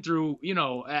has been through,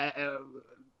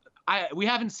 we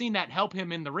haven't seen that help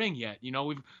him in the ring yet.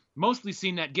 We've mostly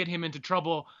seen that get him into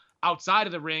trouble outside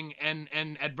of the ring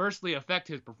and adversely affect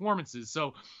his performances.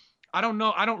 So I don't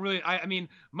know. I mean,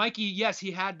 Mikey, yes,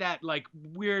 he had that like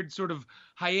weird sort of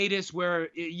hiatus where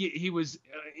he was,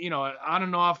 on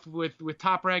and off with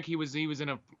Top Rank. He was in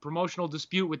a promotional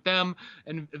dispute with them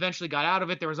and eventually got out of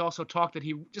it. There was also talk that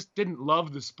he just didn't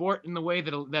love the sport in the way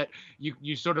that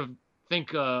you sort of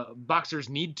think boxers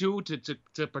need to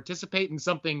participate in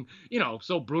something,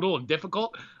 so brutal and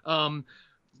difficult. And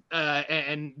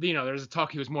there's a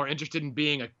talk he was more interested in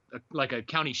being a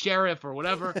county sheriff or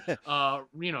whatever,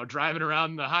 driving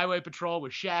around the highway patrol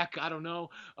with Shaq. I don't know.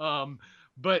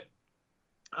 But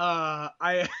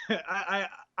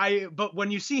but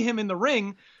when you see him in the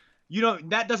ring,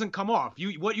 that doesn't come off.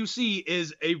 What you see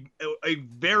is a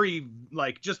very,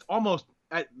 like, just almost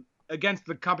against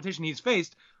the competition he's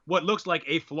faced, what looks like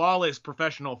a flawless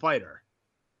professional fighter.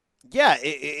 Yeah,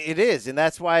 it is, and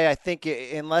that's why I think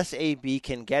unless AB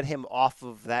can get him off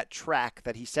of that track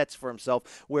that he sets for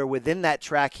himself, where within that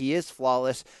track he is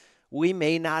flawless, we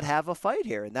may not have a fight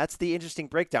here, and that's the interesting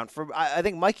breakdown. I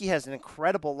think Mikey has an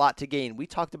incredible lot to gain. We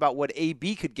talked about what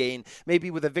AB could gain, maybe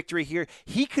with a victory here.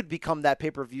 He could become that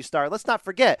pay-per-view star. Let's not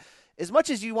forget, as much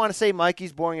as you want to say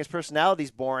Mikey's boring, his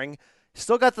personality's boring,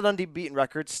 still got the unbeaten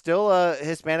record, still a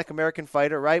Hispanic-American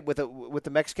fighter, right, with the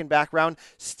Mexican background,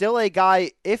 still a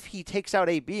guy, if he takes out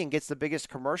AB and gets the biggest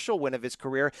commercial win of his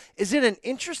career, is in an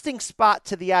interesting spot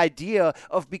to the idea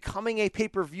of becoming a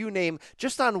pay-per-view name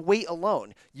just on weight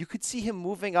alone. You could see him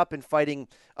moving up and fighting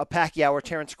a Pacquiao or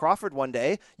Terrence Crawford one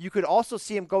day. You could also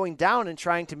see him going down and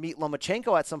trying to meet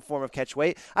Lomachenko at some form of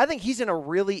catchweight. I think he's in a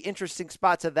really interesting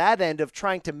spot to that end of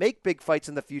trying to make big fights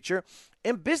in the future.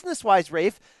 And business-wise,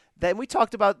 Rafe, that we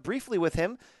talked about briefly with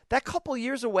him, that couple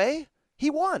years away,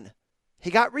 he won. He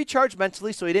got recharged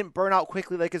mentally so he didn't burn out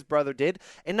quickly like his brother did.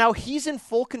 And now he's in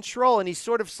full control, and he's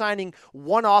sort of signing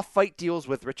one-off fight deals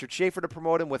with Richard Schaefer to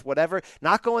promote him with whatever,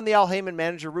 not going the Al Heyman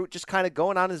manager route, just kind of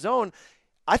going on his own.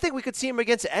 I think we could see him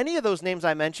against any of those names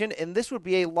I mentioned, and this would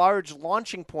be a large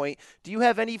launching point. Do you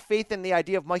have any faith in the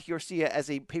idea of Mikey Garcia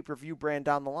as a pay-per-view brand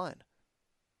down the line?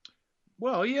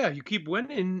 Well, yeah, you keep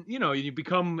winning, you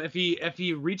become, if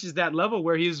he reaches that level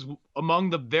where he's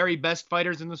among the very best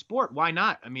fighters in the sport, why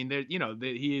not? I mean,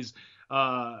 he is,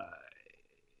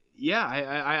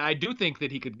 yeah, I do think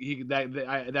that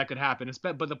that could happen.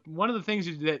 But one of the things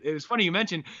that it was funny you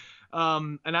mentioned,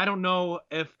 and I don't know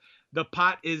if the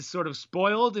pot is sort of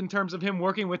spoiled in terms of him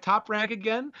working with Top Rank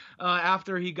again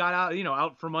after he got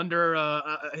out from under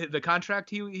the contract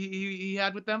he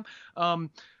had with them.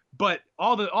 But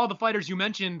all the fighters you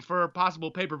mentioned for possible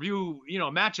pay-per-view,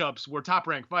 matchups were Top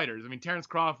Rank fighters. I mean, Terence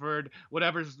Crawford,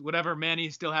 whatever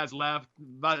Manny still has left,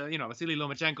 Vasily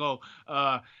Lomachenko.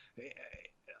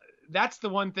 That's the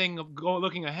one thing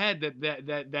looking ahead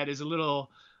that is a little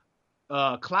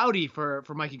cloudy for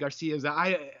Mikey Garcia. Is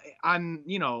that I'm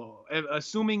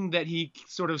assuming that he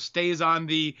sort of stays on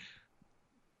the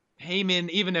Heyman,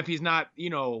 even if he's not,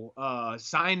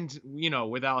 signed,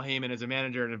 with Al Heyman as a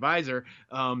manager and advisor,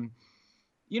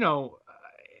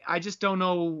 I just don't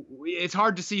know. It's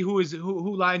hard to see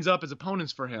who lines up as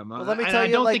opponents for him. Well, let me and tell I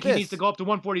you don't like think this. He needs to go up to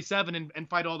 147 and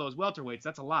fight all those welterweights.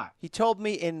 That's a lot. He told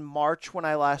me in March when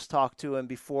I last talked to him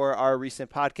before our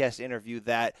recent podcast interview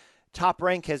that Top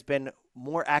Rank has been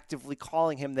more actively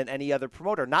calling him than any other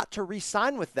promoter, not to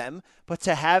re-sign with them, but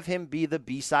to have him be the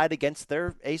B-side against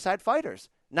their A-side fighters.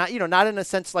 Not in a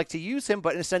sense like to use him,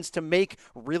 but in a sense to make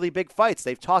really big fights.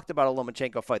 They've talked about a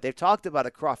Lomachenko fight. They've talked about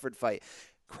a Crawford fight.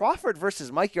 Crawford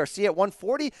versus Mike Garcia at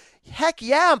 140? Heck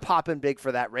yeah, I'm popping big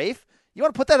for that, Rafe. You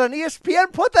want to put that on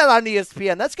ESPN? Put that on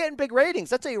ESPN. That's getting big ratings.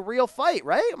 That's a real fight,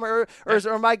 right? Or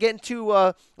am I getting too,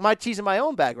 am I teasing my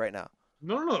own bag right now?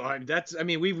 No.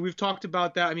 We've talked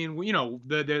about that. I mean,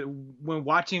 when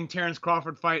watching Terence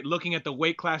Crawford fight, looking at the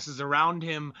weight classes around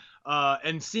him,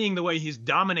 and seeing the way he's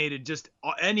dominated just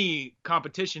any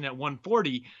competition at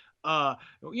 140,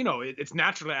 it's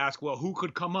natural to ask, well, who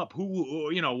could come up?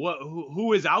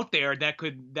 Who is out there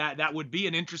that would be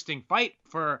an interesting fight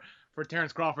for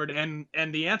Terence Crawford, and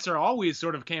the answer always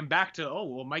sort of came back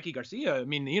to, Mikey Garcia. I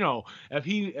mean,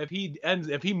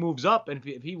 if he moves up and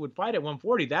if he would fight at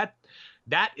 140, that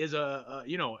is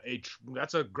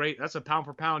that's a pound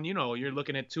for pound. You're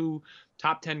looking at two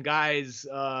top 10 guys,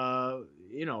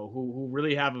 who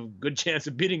really have a good chance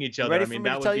of beating each other. Ready I mean, for me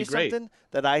that to would tell be you great. something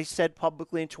that I said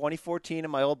publicly in 2014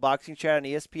 in my old boxing chat on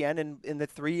ESPN, and in the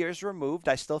 3 years removed,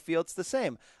 I still feel it's the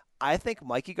same. I think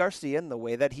Mikey Garcia, and the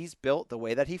way that he's built, the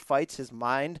way that he fights, his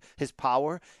mind, his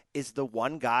power, is the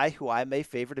one guy who I may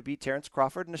favor to beat Terence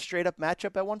Crawford in a straight-up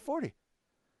matchup at 140.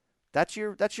 That's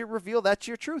your reveal. That's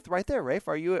your truth right there, Rafe.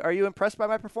 Are you impressed by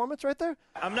my performance right there?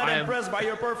 I'm not impressed by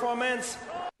your performance.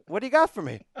 What do you got for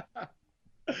me?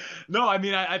 No, I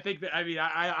mean, I think that,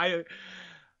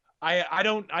 I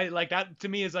don't like that. To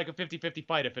me is like a 50-50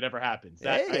 fight if it ever happens.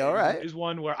 That all right. Is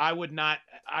one where I would not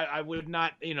have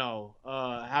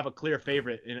a clear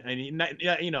favorite. Maybe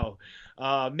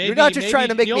you're not just trying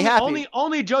to make me happy.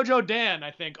 Only Jojo Dan,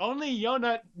 I think. Only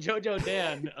Yonut Jojo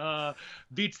Dan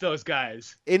beats those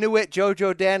guys. Inuit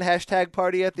Jojo Dan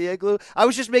 #party at the igloo. I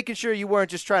was just making sure you weren't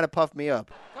just trying to puff me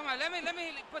up. Come on, let me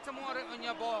put some water on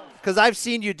your balls. Because I've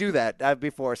seen you do that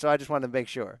before, so I just wanted to make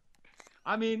sure.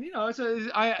 I mean,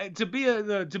 to be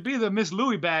the Miss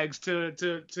Louie Bags to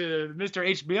Mr.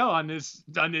 HBO on this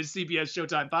CBS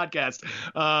Showtime podcast.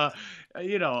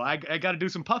 I got to do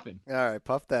some puffing. All right,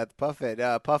 puff it.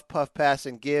 Puff, pass,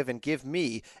 and give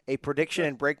me a prediction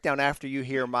and breakdown after you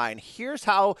hear mine. Here's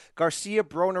how Garcia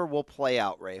Broner will play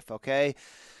out, Rafe. Okay.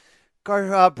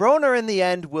 Broner in the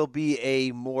end will be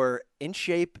a more in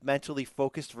shape, mentally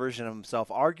focused version of himself,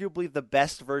 arguably the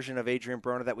best version of Adrian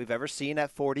Broner that we've ever seen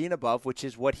at 40 and above, which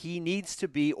is what he needs to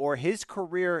be, or his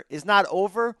career is not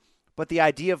over, but the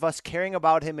idea of us caring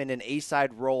about him in an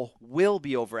A-side role will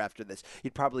be over after this.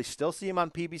 You'd probably still see him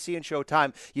on PBC and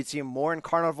Showtime. You'd see him more in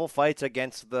carnival fights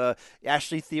against the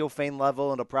Ashley Theophane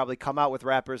level, and he'll probably come out with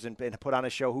rappers and put on a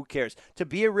show. Who cares? To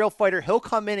be a real fighter, he'll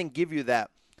come in and give you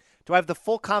that. Do I have the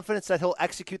full confidence that he'll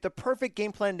execute the perfect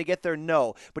game plan to get there?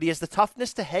 No. But he has the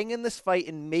toughness to hang in this fight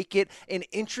and make it an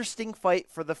interesting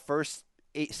fight for the first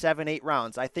 7, 8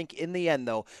 rounds. I think in the end,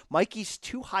 though, Mikey's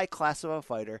too high class of a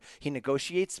fighter. He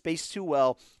negotiates space too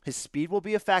well. His speed will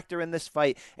be a factor in this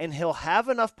fight, and he'll have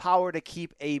enough power to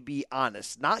keep AB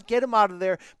honest. Not get him out of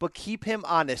there, but keep him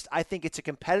honest. I think it's a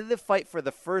competitive fight for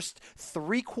the first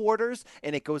 3 quarters,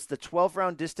 and it goes the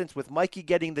 12-round distance with Mikey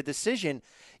getting the decision,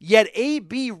 yet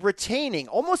AB retaining,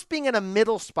 almost being in a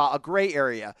middle spot, a gray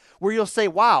area, where you'll say,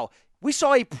 wow, we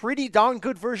saw a pretty darn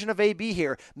good version of AB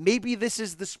here. Maybe this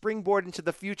is the springboard into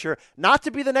the future, not to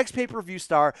be the next pay-per-view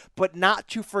star, but not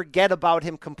to forget about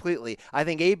him completely. I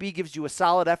think AB gives you a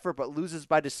solid effort, but loses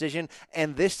by decision,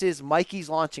 and this is Mikey's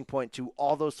launching point to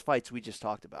all those fights we just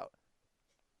talked about.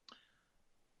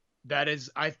 That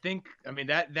is,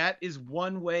 that is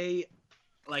one way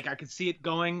like I could see it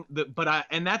going,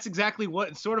 and that's exactly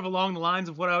what sort of along the lines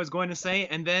of what I was going to say.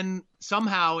 And then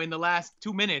somehow in the last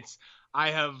 2 minutes,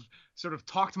 I have sort of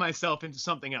talked myself into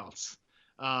something else.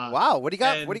 Wow. What do you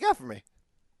got? What do you got for me?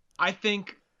 I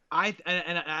think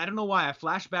and I don't know why I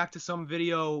flashed back to some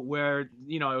video where,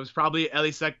 you know, it was probably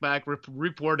Ellie Seckbach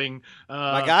reporting.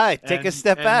 My guy, take a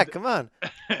step back. Come on.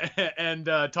 And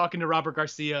talking to Robert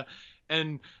Garcia.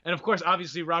 And of course,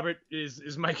 obviously, Robert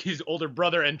is Mikey's older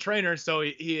brother and trainer, so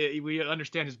we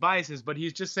understand his biases. But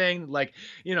he's just saying, like,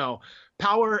 you know,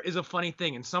 power is a funny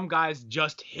thing, and some guys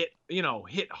just hit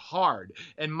hard.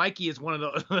 And Mikey is one of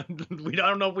the. I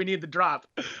don't know if we need the drop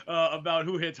about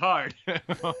who hits hard,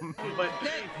 but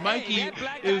Mikey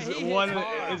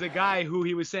is a guy who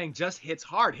he was saying just hits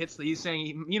hard. He's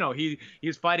saying, you know,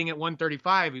 he's fighting at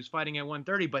 135, he's fighting at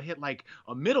 130, but hit like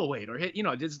a middleweight or hit, you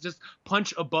know, just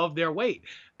punch above their weight.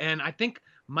 And I think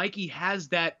Mikey has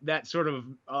that sort of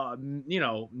you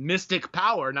know, mystic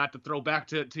power. Not to throw back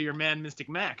to your man Mystic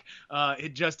Mac.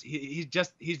 He's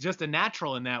just a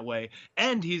natural in that way,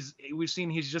 and we've seen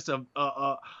he's just a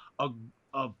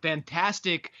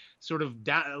fantastic sort of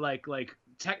like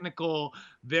technical,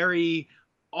 very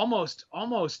almost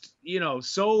you know,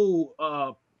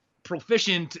 so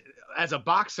proficient as a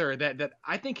boxer that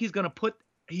I think he is going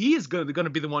to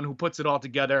be the one who puts it all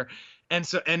together. And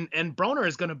so, and Broner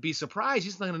is going to be surprised.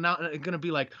 He's going to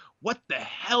be like, what the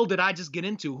hell did I just get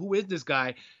into? Who is this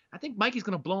guy? I think Mikey's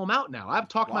going to blow him out now. I've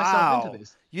talked myself into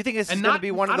this. You think it's going to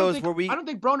be one of those where I don't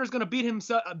think Broner's going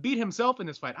to beat himself in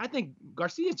this fight. I think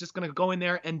Garcia is just going to go in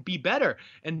there and be better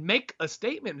and make a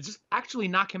statement and just actually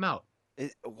knock him out.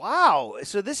 Wow.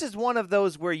 So this is one of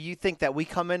those where you think that we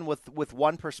come in with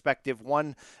one perspective,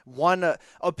 one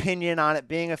opinion on it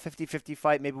being a 50-50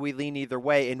 fight. Maybe we lean either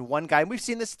way. And one guy, and we've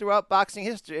seen this throughout boxing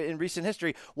history, in recent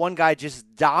history, one guy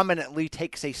just dominantly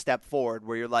takes a step forward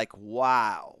where you're like,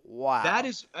 wow. That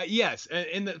is, yes.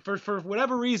 And for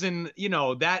whatever reason, you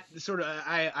know, that sort of,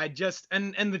 I just,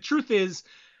 and the truth is,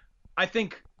 I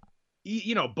think,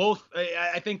 you know, both,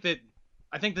 I think that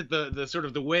the sort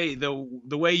of the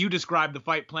way you describe the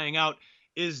fight playing out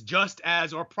is just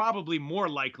as, or probably more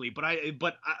likely. But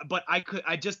I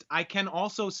can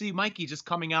also see Mikey just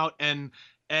coming out and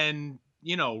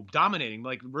you know, dominating,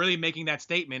 like really making that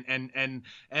statement and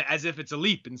as if it's a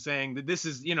leap and saying that this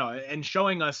is, you know, and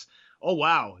showing us, oh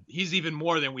wow, he's even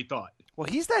more than we thought. Well,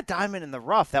 he's that diamond in the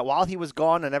rough that while he was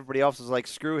gone and everybody else was like,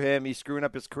 screw him, he's screwing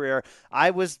up his career, I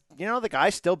was, you know, the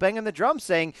guy still banging the drum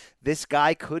saying this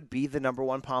guy could be the number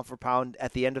one pound for pound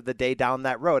at the end of the day down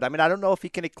that road. I mean, I don't know if he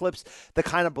can eclipse the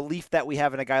kind of belief that we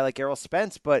have in a guy like Errol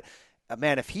Spence, but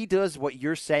man, if he does what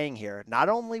you're saying here, not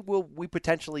only will we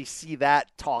potentially see that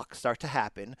talk start to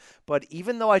happen, but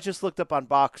even though I just looked up on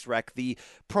BoxRec, the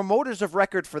promoters of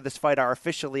record for this fight are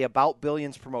officially About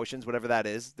Billions Promotions, whatever that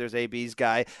is. There's AB's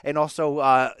guy, and also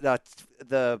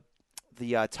the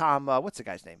Tom, what's the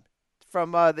guy's name?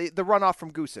 From the runoff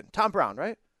from Goosen. Tom Brown,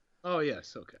 right? Oh,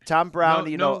 yes. Okay. Tom Brown,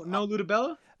 no Lou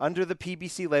DiBella? Under the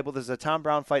PBC label, there's a Tom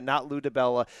Brown fight, not Lou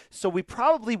DiBella. So we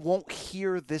probably won't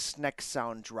hear this next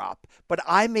sound drop, but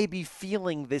I may be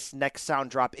feeling this next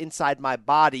sound drop inside my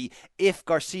body if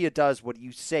Garcia does what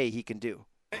you say he can do.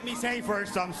 Let me say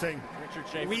first something.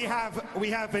 We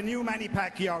have a new Manny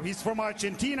Pacquiao. He's from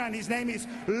Argentina, and his name is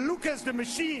Lucas the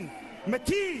Machine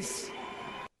Matiz.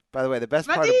 By the way, the best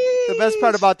part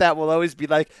about that will always be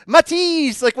like,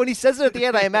 Matisse! Like when he says it at the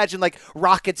end, I imagine like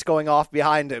rockets going off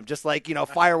behind him, just like, you know,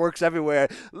 fireworks everywhere.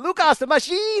 Lucas the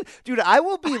Machine! Dude, I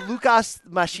will be Lucas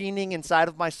machining inside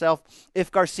of myself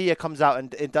if Garcia comes out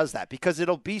and does that, because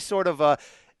it'll be sort of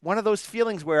one of those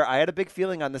feelings where I had a big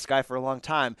feeling on this guy for a long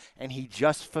time, and he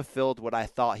just fulfilled what I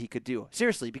thought he could do.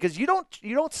 Seriously, because you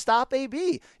don't stop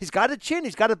AB. He's got a chin,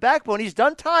 he's got a backbone, he's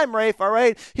done time, Rafe, all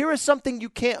right? Here is something you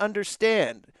can't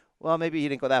understand. Well, maybe he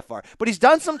didn't go that far, but he's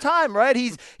done some time, right?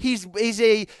 He's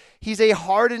a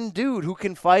hardened dude who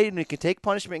can fight and he can take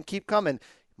punishment and keep coming.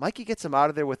 Mikey gets him out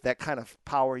of there with that kind of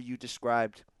power you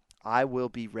described. I will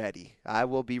be ready. I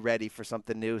will be ready for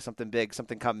something new, something big,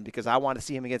 something coming, because I want to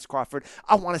see him against Crawford.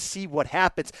 I want to see what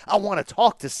happens. I want to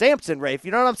talk to Samson, Rafe. You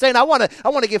know what I'm saying? I want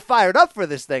to get fired up for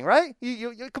this thing, right?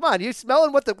 You come on. You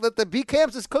smelling what the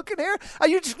B-Cams is cooking here?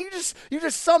 You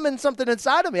just summoned something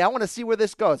inside of me. I want to see where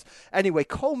this goes. Anyway,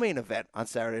 co-main event on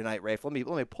Saturday night, Rafe. Let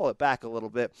me pull it back a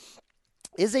little bit.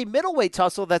 Is a middleweight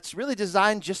tussle that's really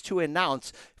designed just to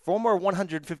announce former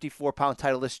 154-pound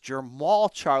titleist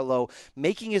Jermall Charlo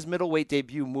making his middleweight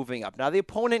debut, moving up. Now, the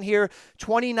opponent here,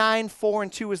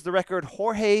 29-4-2 is the record,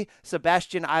 Jorge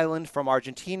Sebastian Island from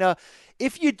Argentina.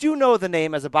 If you do know the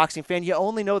name as a boxing fan, you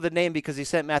only know the name because he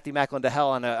sent Matthew Macklin to hell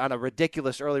on a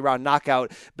ridiculous early round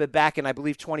knockout, but back in, I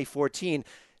believe, 2014.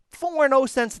 4-0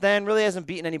 since then, really hasn't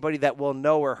beaten anybody that we'll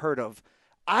know or heard of.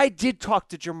 I did talk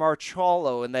to Jermall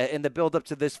Charlo in the build-up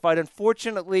to this fight.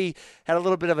 Unfortunately, had a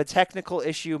little bit of a technical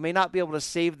issue. May not be able to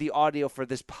save the audio for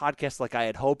this podcast like I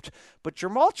had hoped. But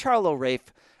Jermall Charlo,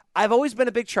 Rafe, I've always been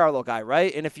a big Charlo guy,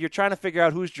 right? And if you're trying to figure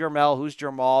out who's Jermell, who's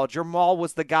Jermall, Jermall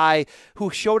was the guy who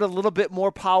showed a little bit more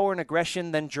power and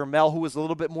aggression than Jermell, who was a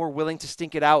little bit more willing to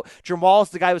stink it out.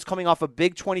 Jermall's the guy who was coming off a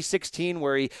big 2016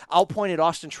 where he outpointed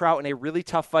Austin Trout in a really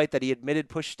tough fight that he admitted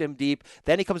pushed him deep.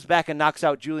 Then he comes back and knocks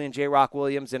out Julian J. Rock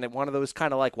Williams, and one of those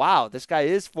kind of like, wow, this guy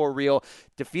is for real.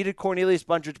 Defeated Cornelius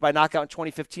Bundridge by knockout in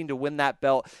 2015 to win that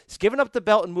belt. He's given up the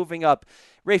belt and moving up.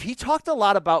 Rafe, he talked a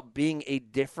lot about being a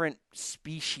different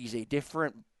species, a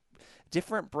different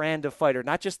brand of fighter,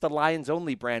 not just the Lions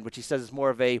Only brand, which he says is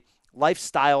more of a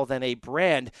lifestyle than a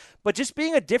brand, but just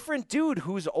being a different dude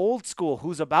who's old school,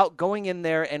 who's about going in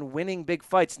there and winning big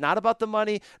fights. Not about the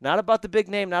money, not about the big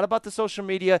name, not about the social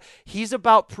media. He's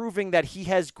about proving that he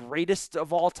has greatest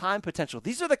of all time potential.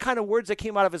 These are the kind of words that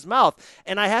came out of his mouth,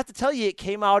 and I have to tell you, it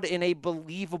came out in a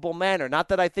believable manner. Not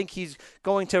that I think he's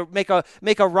going to make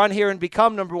a run here and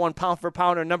become number one pound for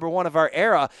pound or number one of our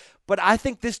era, but I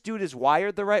think this dude is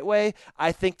wired the right way.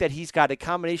 I think that he's got a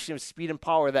combination of speed and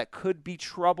power that could be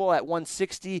trouble at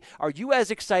 160. Are you as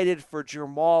excited for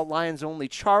Jermall Lions Only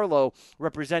Charlo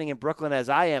representing in Brooklyn as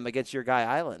I am against your guy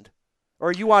Island?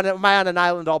 Or am I on an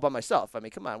island all by myself? I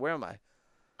mean, come on, where am I?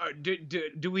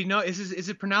 Do we know, is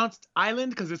it pronounced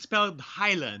Island? Because it's spelled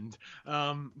Highland.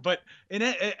 But in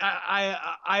it,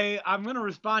 I'm going to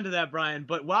respond to that, Brian.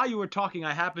 But while you were talking,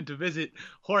 I happened to visit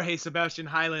Jorge Sebastian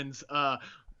Highland's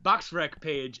BoxRec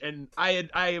page, and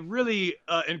I really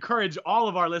encourage all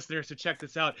of our listeners to check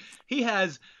this out. He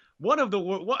has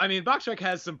BoxRec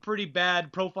has some pretty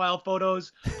bad profile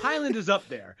photos. Highland is up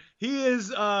there. He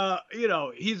is,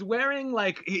 he's wearing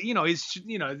like,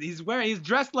 he's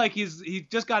dressed like he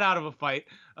just got out of a fight,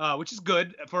 which is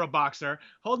good for a boxer,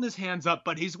 holding his hands up,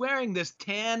 but he's wearing this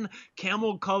tan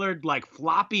camel-colored like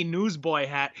floppy newsboy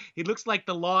hat. He looks like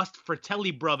the lost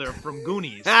Fratelli brother from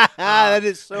Goonies. That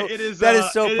is so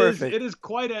perfect. It is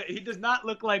he does not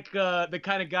look like the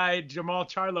kind of guy Jermall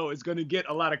Charlo is going to get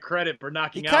a lot of credit for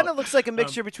knocking out. He kind of looks like a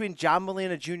mixture between John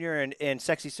Molina Jr. and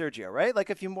Sexy Sergio, right? Like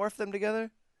if you morph them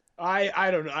together. I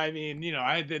don't know. I mean,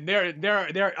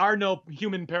 there are no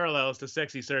human parallels to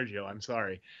Sexy Sergio. I'm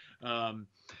sorry.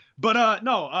 But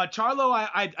Charlo,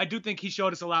 I do think he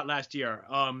showed us a lot last year.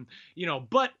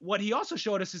 But what he also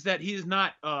showed us is that he's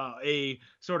not I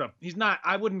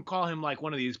wouldn't call him like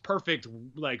one of these perfect,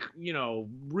 like,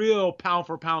 real pound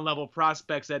for pound level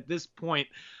prospects at this point,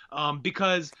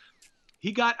 because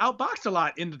he got outboxed a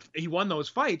lot he won those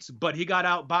fights, but he got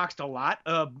outboxed a lot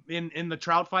in the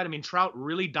Trout fight. I mean, Trout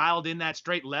really dialed in that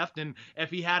straight left, and if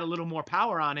he had a little more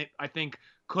power on it, I think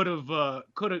could have hurt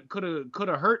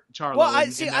Charlo. Well, I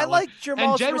like Jermall.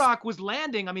 And J-Rock was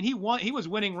landing. I mean, he was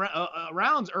winning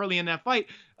rounds early in that fight,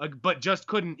 but just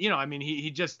couldn't. He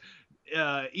just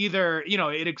either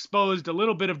it exposed a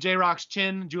little bit of J-Rock's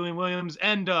chin, Julian Williams,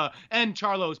 and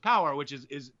Charlo's power, which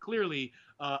is clearly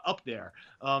up there.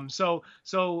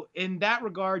 So in that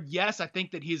regard, yes, I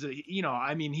think that he's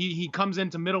he comes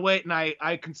into middleweight, and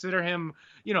I consider him,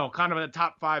 kind of a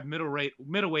top 5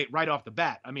 middleweight right off the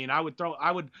bat. I mean,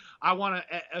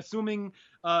 assuming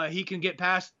he can get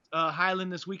past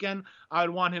Highland this weekend, I would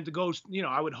want him to go,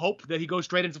 I would hope that he goes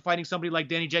straight into fighting somebody like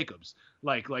Danny Jacobs,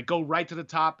 like go right to the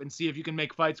top and see if you can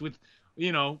make fights with,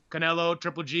 Canelo,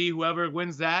 Triple G, whoever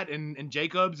wins that, and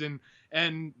Jacobs,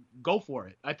 and go for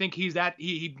it. I think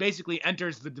he basically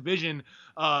enters the division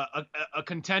a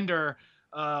contender,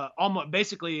 almost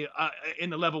basically in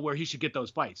the level where he should get those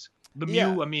fights.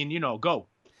 Go.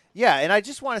 Yeah, and I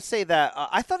just want to say that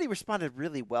I thought he responded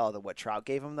really well to what Trout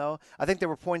gave him, though. I think there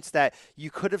were points that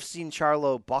you could have seen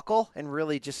Charlo buckle and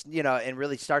really just, and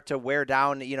really start to wear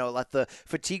down, let the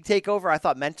fatigue take over. I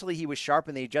thought mentally he was sharp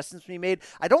in the adjustments he made.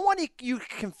 I don't want you to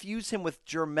confuse him with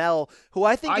Jermell, who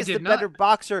I think is the better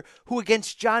boxer, who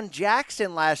against John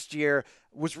Jackson last year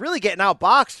was really getting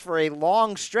outboxed for a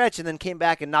long stretch and then came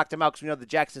back and knocked him out because we know the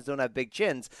Jacksons don't have big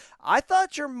chins. I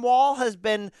thought Jermall has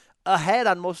been ahead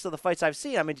on most of the fights I've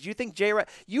seen. I mean, did you think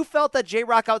you felt that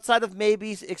J-Rock, outside of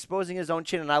maybe exposing his own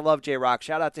chin, and I love J-Rock,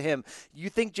 shout out to him,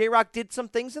 you think J-Rock did some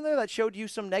things in there that showed you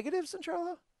some negatives in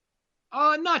Charlo?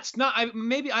 Not.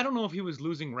 Maybe I don't know if he was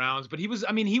losing rounds, but he was.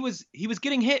 I mean, he was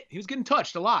getting hit. He was getting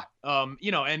touched a lot. And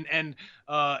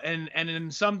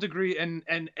in some degree, and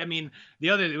I mean,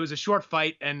 it was a short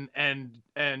fight, and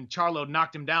Charlo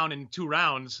knocked him down in 2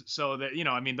 rounds. So that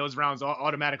I mean, those rounds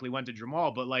automatically went to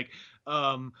Jermall. But like,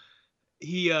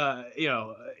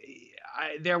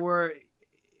 there were.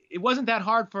 It wasn't that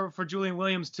hard for Julian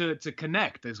Williams to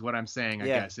connect, is what I'm saying, I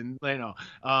guess. And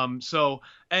so,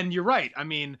 and you're right. I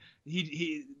mean,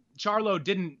 Charlo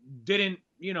didn't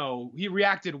he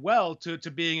reacted well to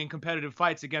being in competitive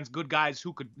fights against good guys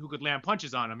who could land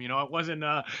punches on him. It wasn't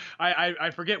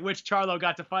I forget which Charlo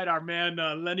got to fight our man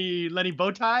Lenny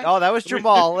Bowtie. Oh, that was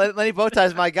Jermall. Lenny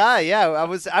Bowtie's my guy. Yeah, I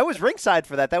was ringside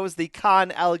for that. That was the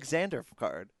Khan Alexander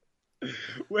card.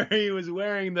 Where he was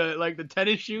wearing the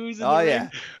tennis shoes. Yeah.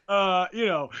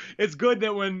 It's good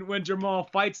that when Jermall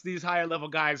fights these higher level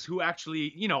guys who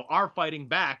actually, are fighting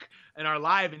back and are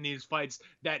live in these fights,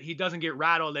 that he doesn't get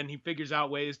rattled and he figures out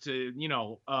ways to,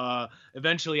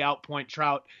 eventually outpoint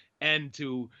Trout and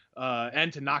to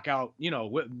knock out,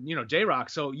 J-Rock.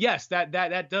 So yes,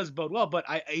 that does bode well, but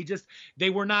they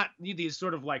were not these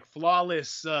sort of like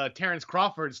flawless Terrence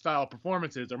Crawford style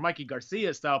performances or Mikey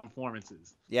Garcia style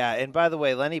performances. Yeah, and by the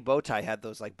way, Lenny Bowtie had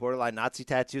those like borderline Nazi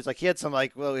tattoos. Like he had some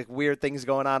like weird things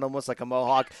going on, almost like a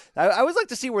mohawk. I always like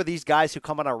to see where these guys who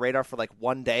come on our radar for like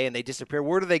one day and they disappear,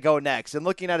 where do they go next? And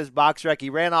looking at his box rec, he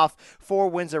ran off 4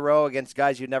 wins in a row against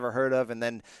guys you'd never heard of, and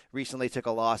then recently took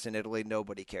a loss in Italy.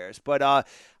 Nobody cares. But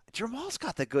Jermall's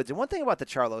got the goods. And one thing about the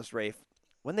Charlos, Rafe,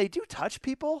 when they do touch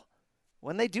people,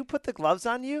 when they do put the gloves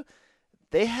on you,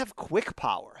 they have quick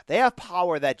power. They have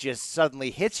power that just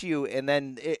suddenly hits you, and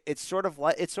then it's sort of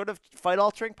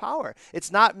fight-altering power.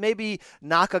 It's not maybe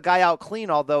knock a guy out clean,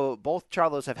 although both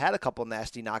Charlos have had a couple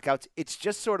nasty knockouts. It's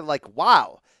just sort of like,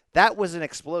 wow, that was an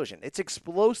explosion. It's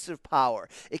explosive power.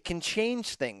 It can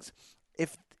change things.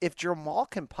 If Jermall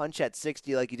can punch at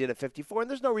 60 like he did at 54,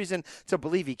 and there's no reason to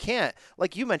believe he can't,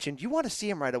 like you mentioned, you want to see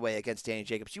him right away against Danny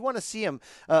Jacobs. You want to see him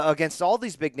against all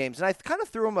these big names. And I kind of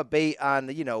threw him a bait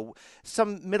on,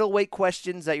 some middleweight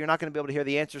questions that you're not going to be able to hear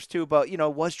the answers to, but,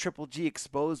 was Triple G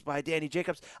exposed by Danny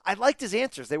Jacobs? I liked his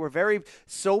answers. They were very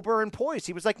sober and poised.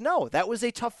 He was like, no, that was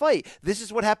a tough fight. This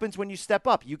is what happens when you step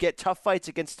up. You get tough fights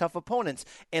against tough opponents.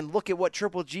 And look at what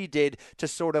Triple G did to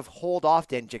sort of hold off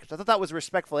Danny Jacobs. I thought that was a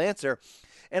respectful answer.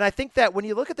 And I think that when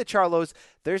you look at the Charlos,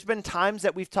 there's been times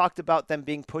that we've talked about them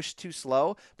being pushed too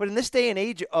slow. But in this day and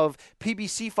age of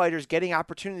PBC fighters getting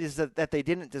opportunities that they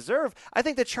didn't deserve, I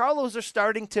think the Charlos are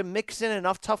starting to mix in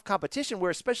enough tough competition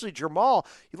where especially Jermall,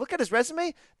 you look at his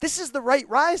resume, this is the right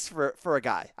rise for a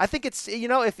guy. I think it's,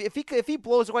 if he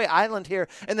blows away Island here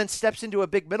and then steps into a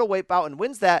big middleweight bout and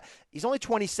wins that, he's only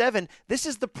 27. This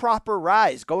is the proper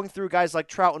rise, going through guys like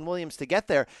Trout and Williams to get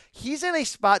there. He's in a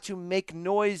spot to make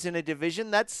noise in a division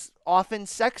that's often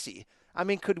sexy. I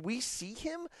mean, could we see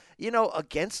him,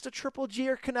 against a Triple G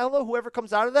or Canelo, whoever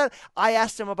comes out of that? I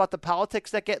asked him about the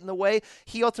politics that get in the way.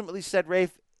 He ultimately said,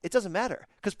 Rafe, it doesn't matter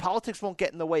because politics won't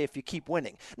get in the way if you keep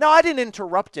winning. Now, I didn't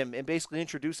interrupt him and basically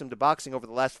introduce him to boxing over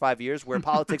the last 5 years where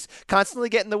politics constantly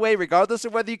get in the way regardless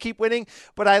of whether you keep winning,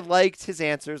 but I liked his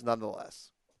answers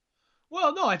nonetheless.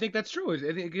 Well, no, I think that's true.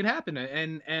 It can happen.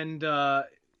 And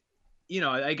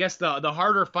I guess the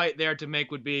harder fight there to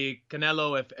make would be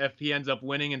Canelo if he ends up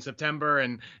winning in September,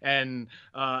 and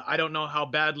I don't know how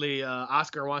badly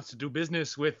Oscar wants to do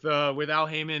business with Al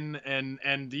Heyman and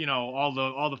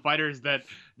all the fighters that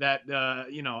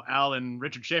Al and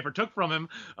Richard Schaefer took from him.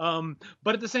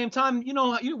 But at the same time,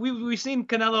 we've seen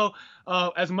Canelo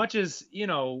as much as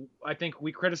I think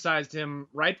we criticized him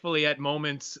rightfully at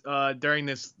moments during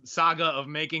this saga of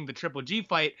making the Triple G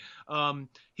fight.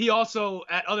 He also,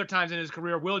 at other times in his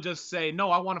career, will just say,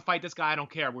 no, I want to fight this guy. I don't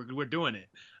care. We're doing it.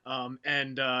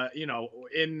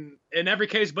 In every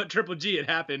case but Triple G, it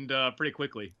happened pretty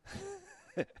quickly.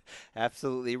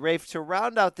 Absolutely. Rafe, to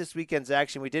round out this weekend's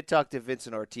action, we did talk to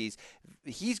Vincent Ortiz.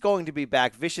 He's going to be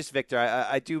back. Vicious Victor.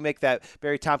 I do make that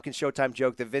Barry Tompkins Showtime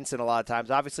joke to Vincent a lot of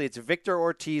times. Obviously, it's Victor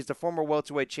Ortiz, the former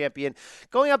welterweight champion,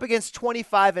 going up against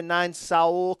 25-9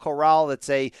 Saul Corral. It's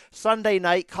a Sunday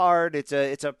night card. It's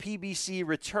a PBC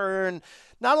return.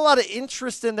 Not a lot of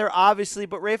interest in there, obviously,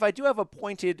 but Rafe, I do have a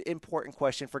pointed, important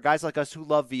question for guys like us who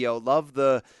love VO,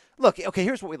 Look, okay,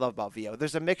 here's what we love about VO.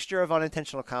 There's a mixture of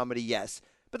unintentional comedy, yes.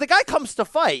 But the guy comes to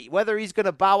fight, whether he's going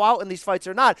to bow out in these fights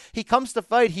or not. He comes to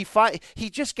fight. He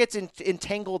just gets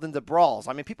entangled into brawls.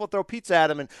 I mean, people throw pizza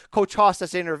at him, and Coach Haas has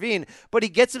to intervene. But he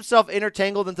gets himself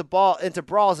entangled into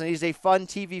brawls, and he's a fun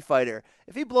TV fighter.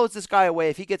 If he blows this guy away,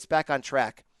 if he gets back on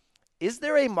track, is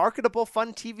there a marketable,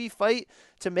 fun TV fight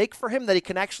to make for him that he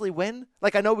can actually win?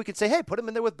 Like, I know we could say, hey, put him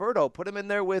in there with Berto, put him in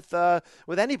there with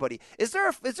anybody. Is there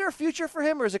a future for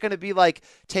him, or is it going to be like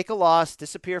take a loss,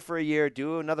 disappear for a year,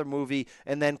 do another movie,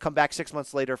 and then come back 6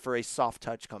 months later for a soft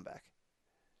touch comeback?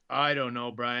 I don't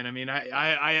know, Brian. I mean,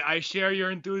 I share your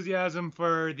enthusiasm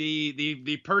for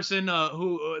the person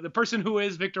who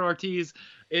is Victor Ortiz.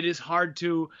 It is hard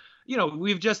to,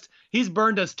 he's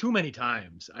burned us too many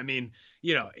times. I mean,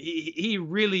 he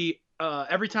really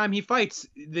every time he fights,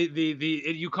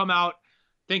 you come out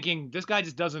thinking this guy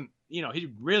just doesn't, he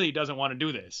really doesn't want to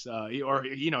do this,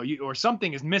 or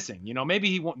something is missing.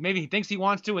 Maybe he thinks he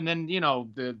wants to, and then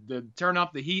the turn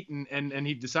up the heat and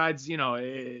he decides,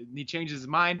 he changes his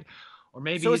mind, or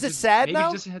maybe. So is it sad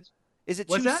now?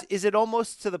 Is it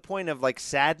almost to the point of like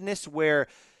sadness where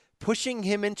pushing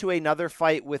him into another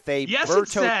fight with a Berto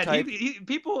it's sad. type?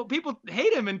 People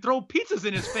hate him and throw pizzas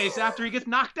in his face after he gets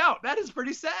knocked out. That is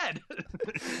pretty sad.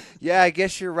 Yeah, I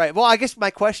guess you're right. Well, I guess my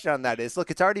question on that is,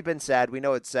 look, it's already been sad. We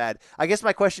know it's sad. I guess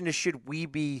my question is, should we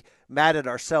be mad at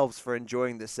ourselves for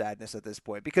enjoying this sadness at this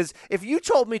point? Because if you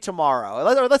told me tomorrow,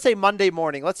 or let's say Monday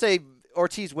morning, let's say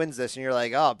Ortiz wins this, and you're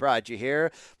like, oh, bro, did you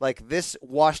hear? Like, this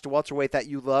washed welterweight that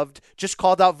you loved just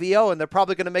called out VO, and they're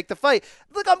probably going to make the fight.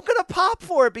 Look, I'm going to pop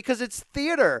for it because it's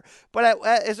theater. But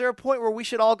is there a point where we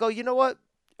should all go, you know what?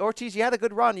 Ortiz, you had a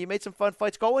good run. You made some fun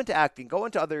fights. Go into acting. Go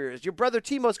into other areas. Your brother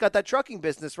Timo's got that trucking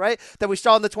business, right? That we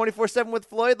saw in the 24/7 with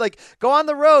Floyd. Like, go on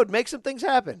the road. Make some things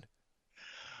happen.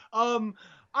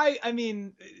 I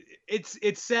mean,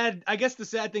 it's sad. I guess the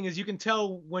sad thing is you can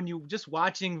tell when you just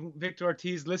watching Victor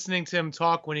Ortiz, listening to him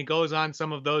talk when he goes on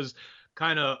some of those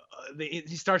kind of,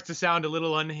 he starts to sound a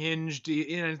little unhinged.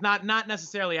 It's not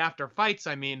necessarily after fights,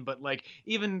 I mean, but like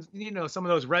even, some of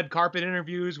those red carpet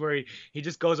interviews where he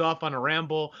just goes off on a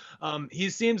ramble. He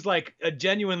seems like a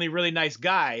genuinely really nice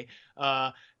guy.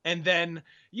 And then,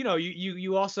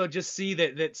 you also just see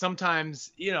that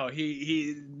sometimes,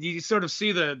 you sort of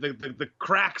see the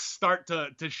cracks start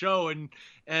to show, and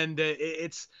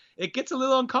it gets a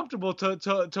little uncomfortable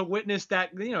to witness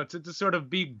that, to sort of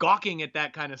be gawking at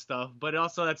that kind of stuff. But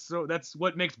also that's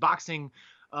what makes boxing,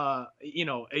 a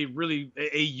really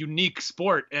a unique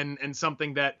sport, and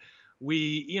something that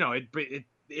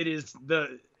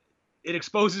it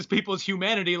exposes people's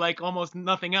humanity like almost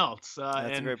nothing else.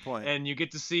 That's a great point. And you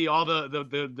get to see all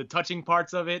the touching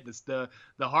parts of it, the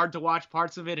hard to watch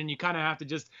parts of it, and you kind of have to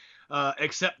just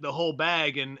accept the whole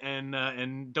bag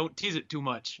and don't tease it too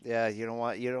much. Yeah, you don't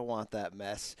want that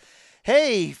mess.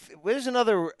 Hey, there's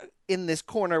another In This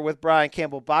Corner with Brian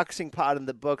Campbell, Boxing Pod in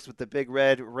the books with the big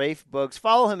red, Rafe Boogs.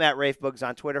 Follow him at Rafe Boogs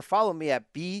on Twitter. Follow me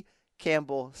at B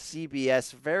Campbell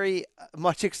CBS. Very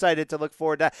much excited to look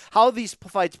forward to how these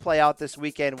fights play out this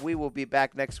weekend. We will be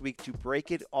back next week to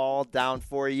break it all down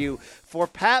for you. For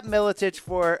Pat Miletich,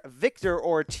 for Victor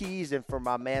Ortiz, and for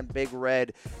my man Big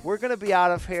Red, we're going to be out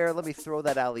of here. Let me throw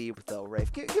that alley-oop though,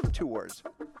 Rafe. Give him 2 words.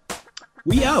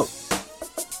 We out.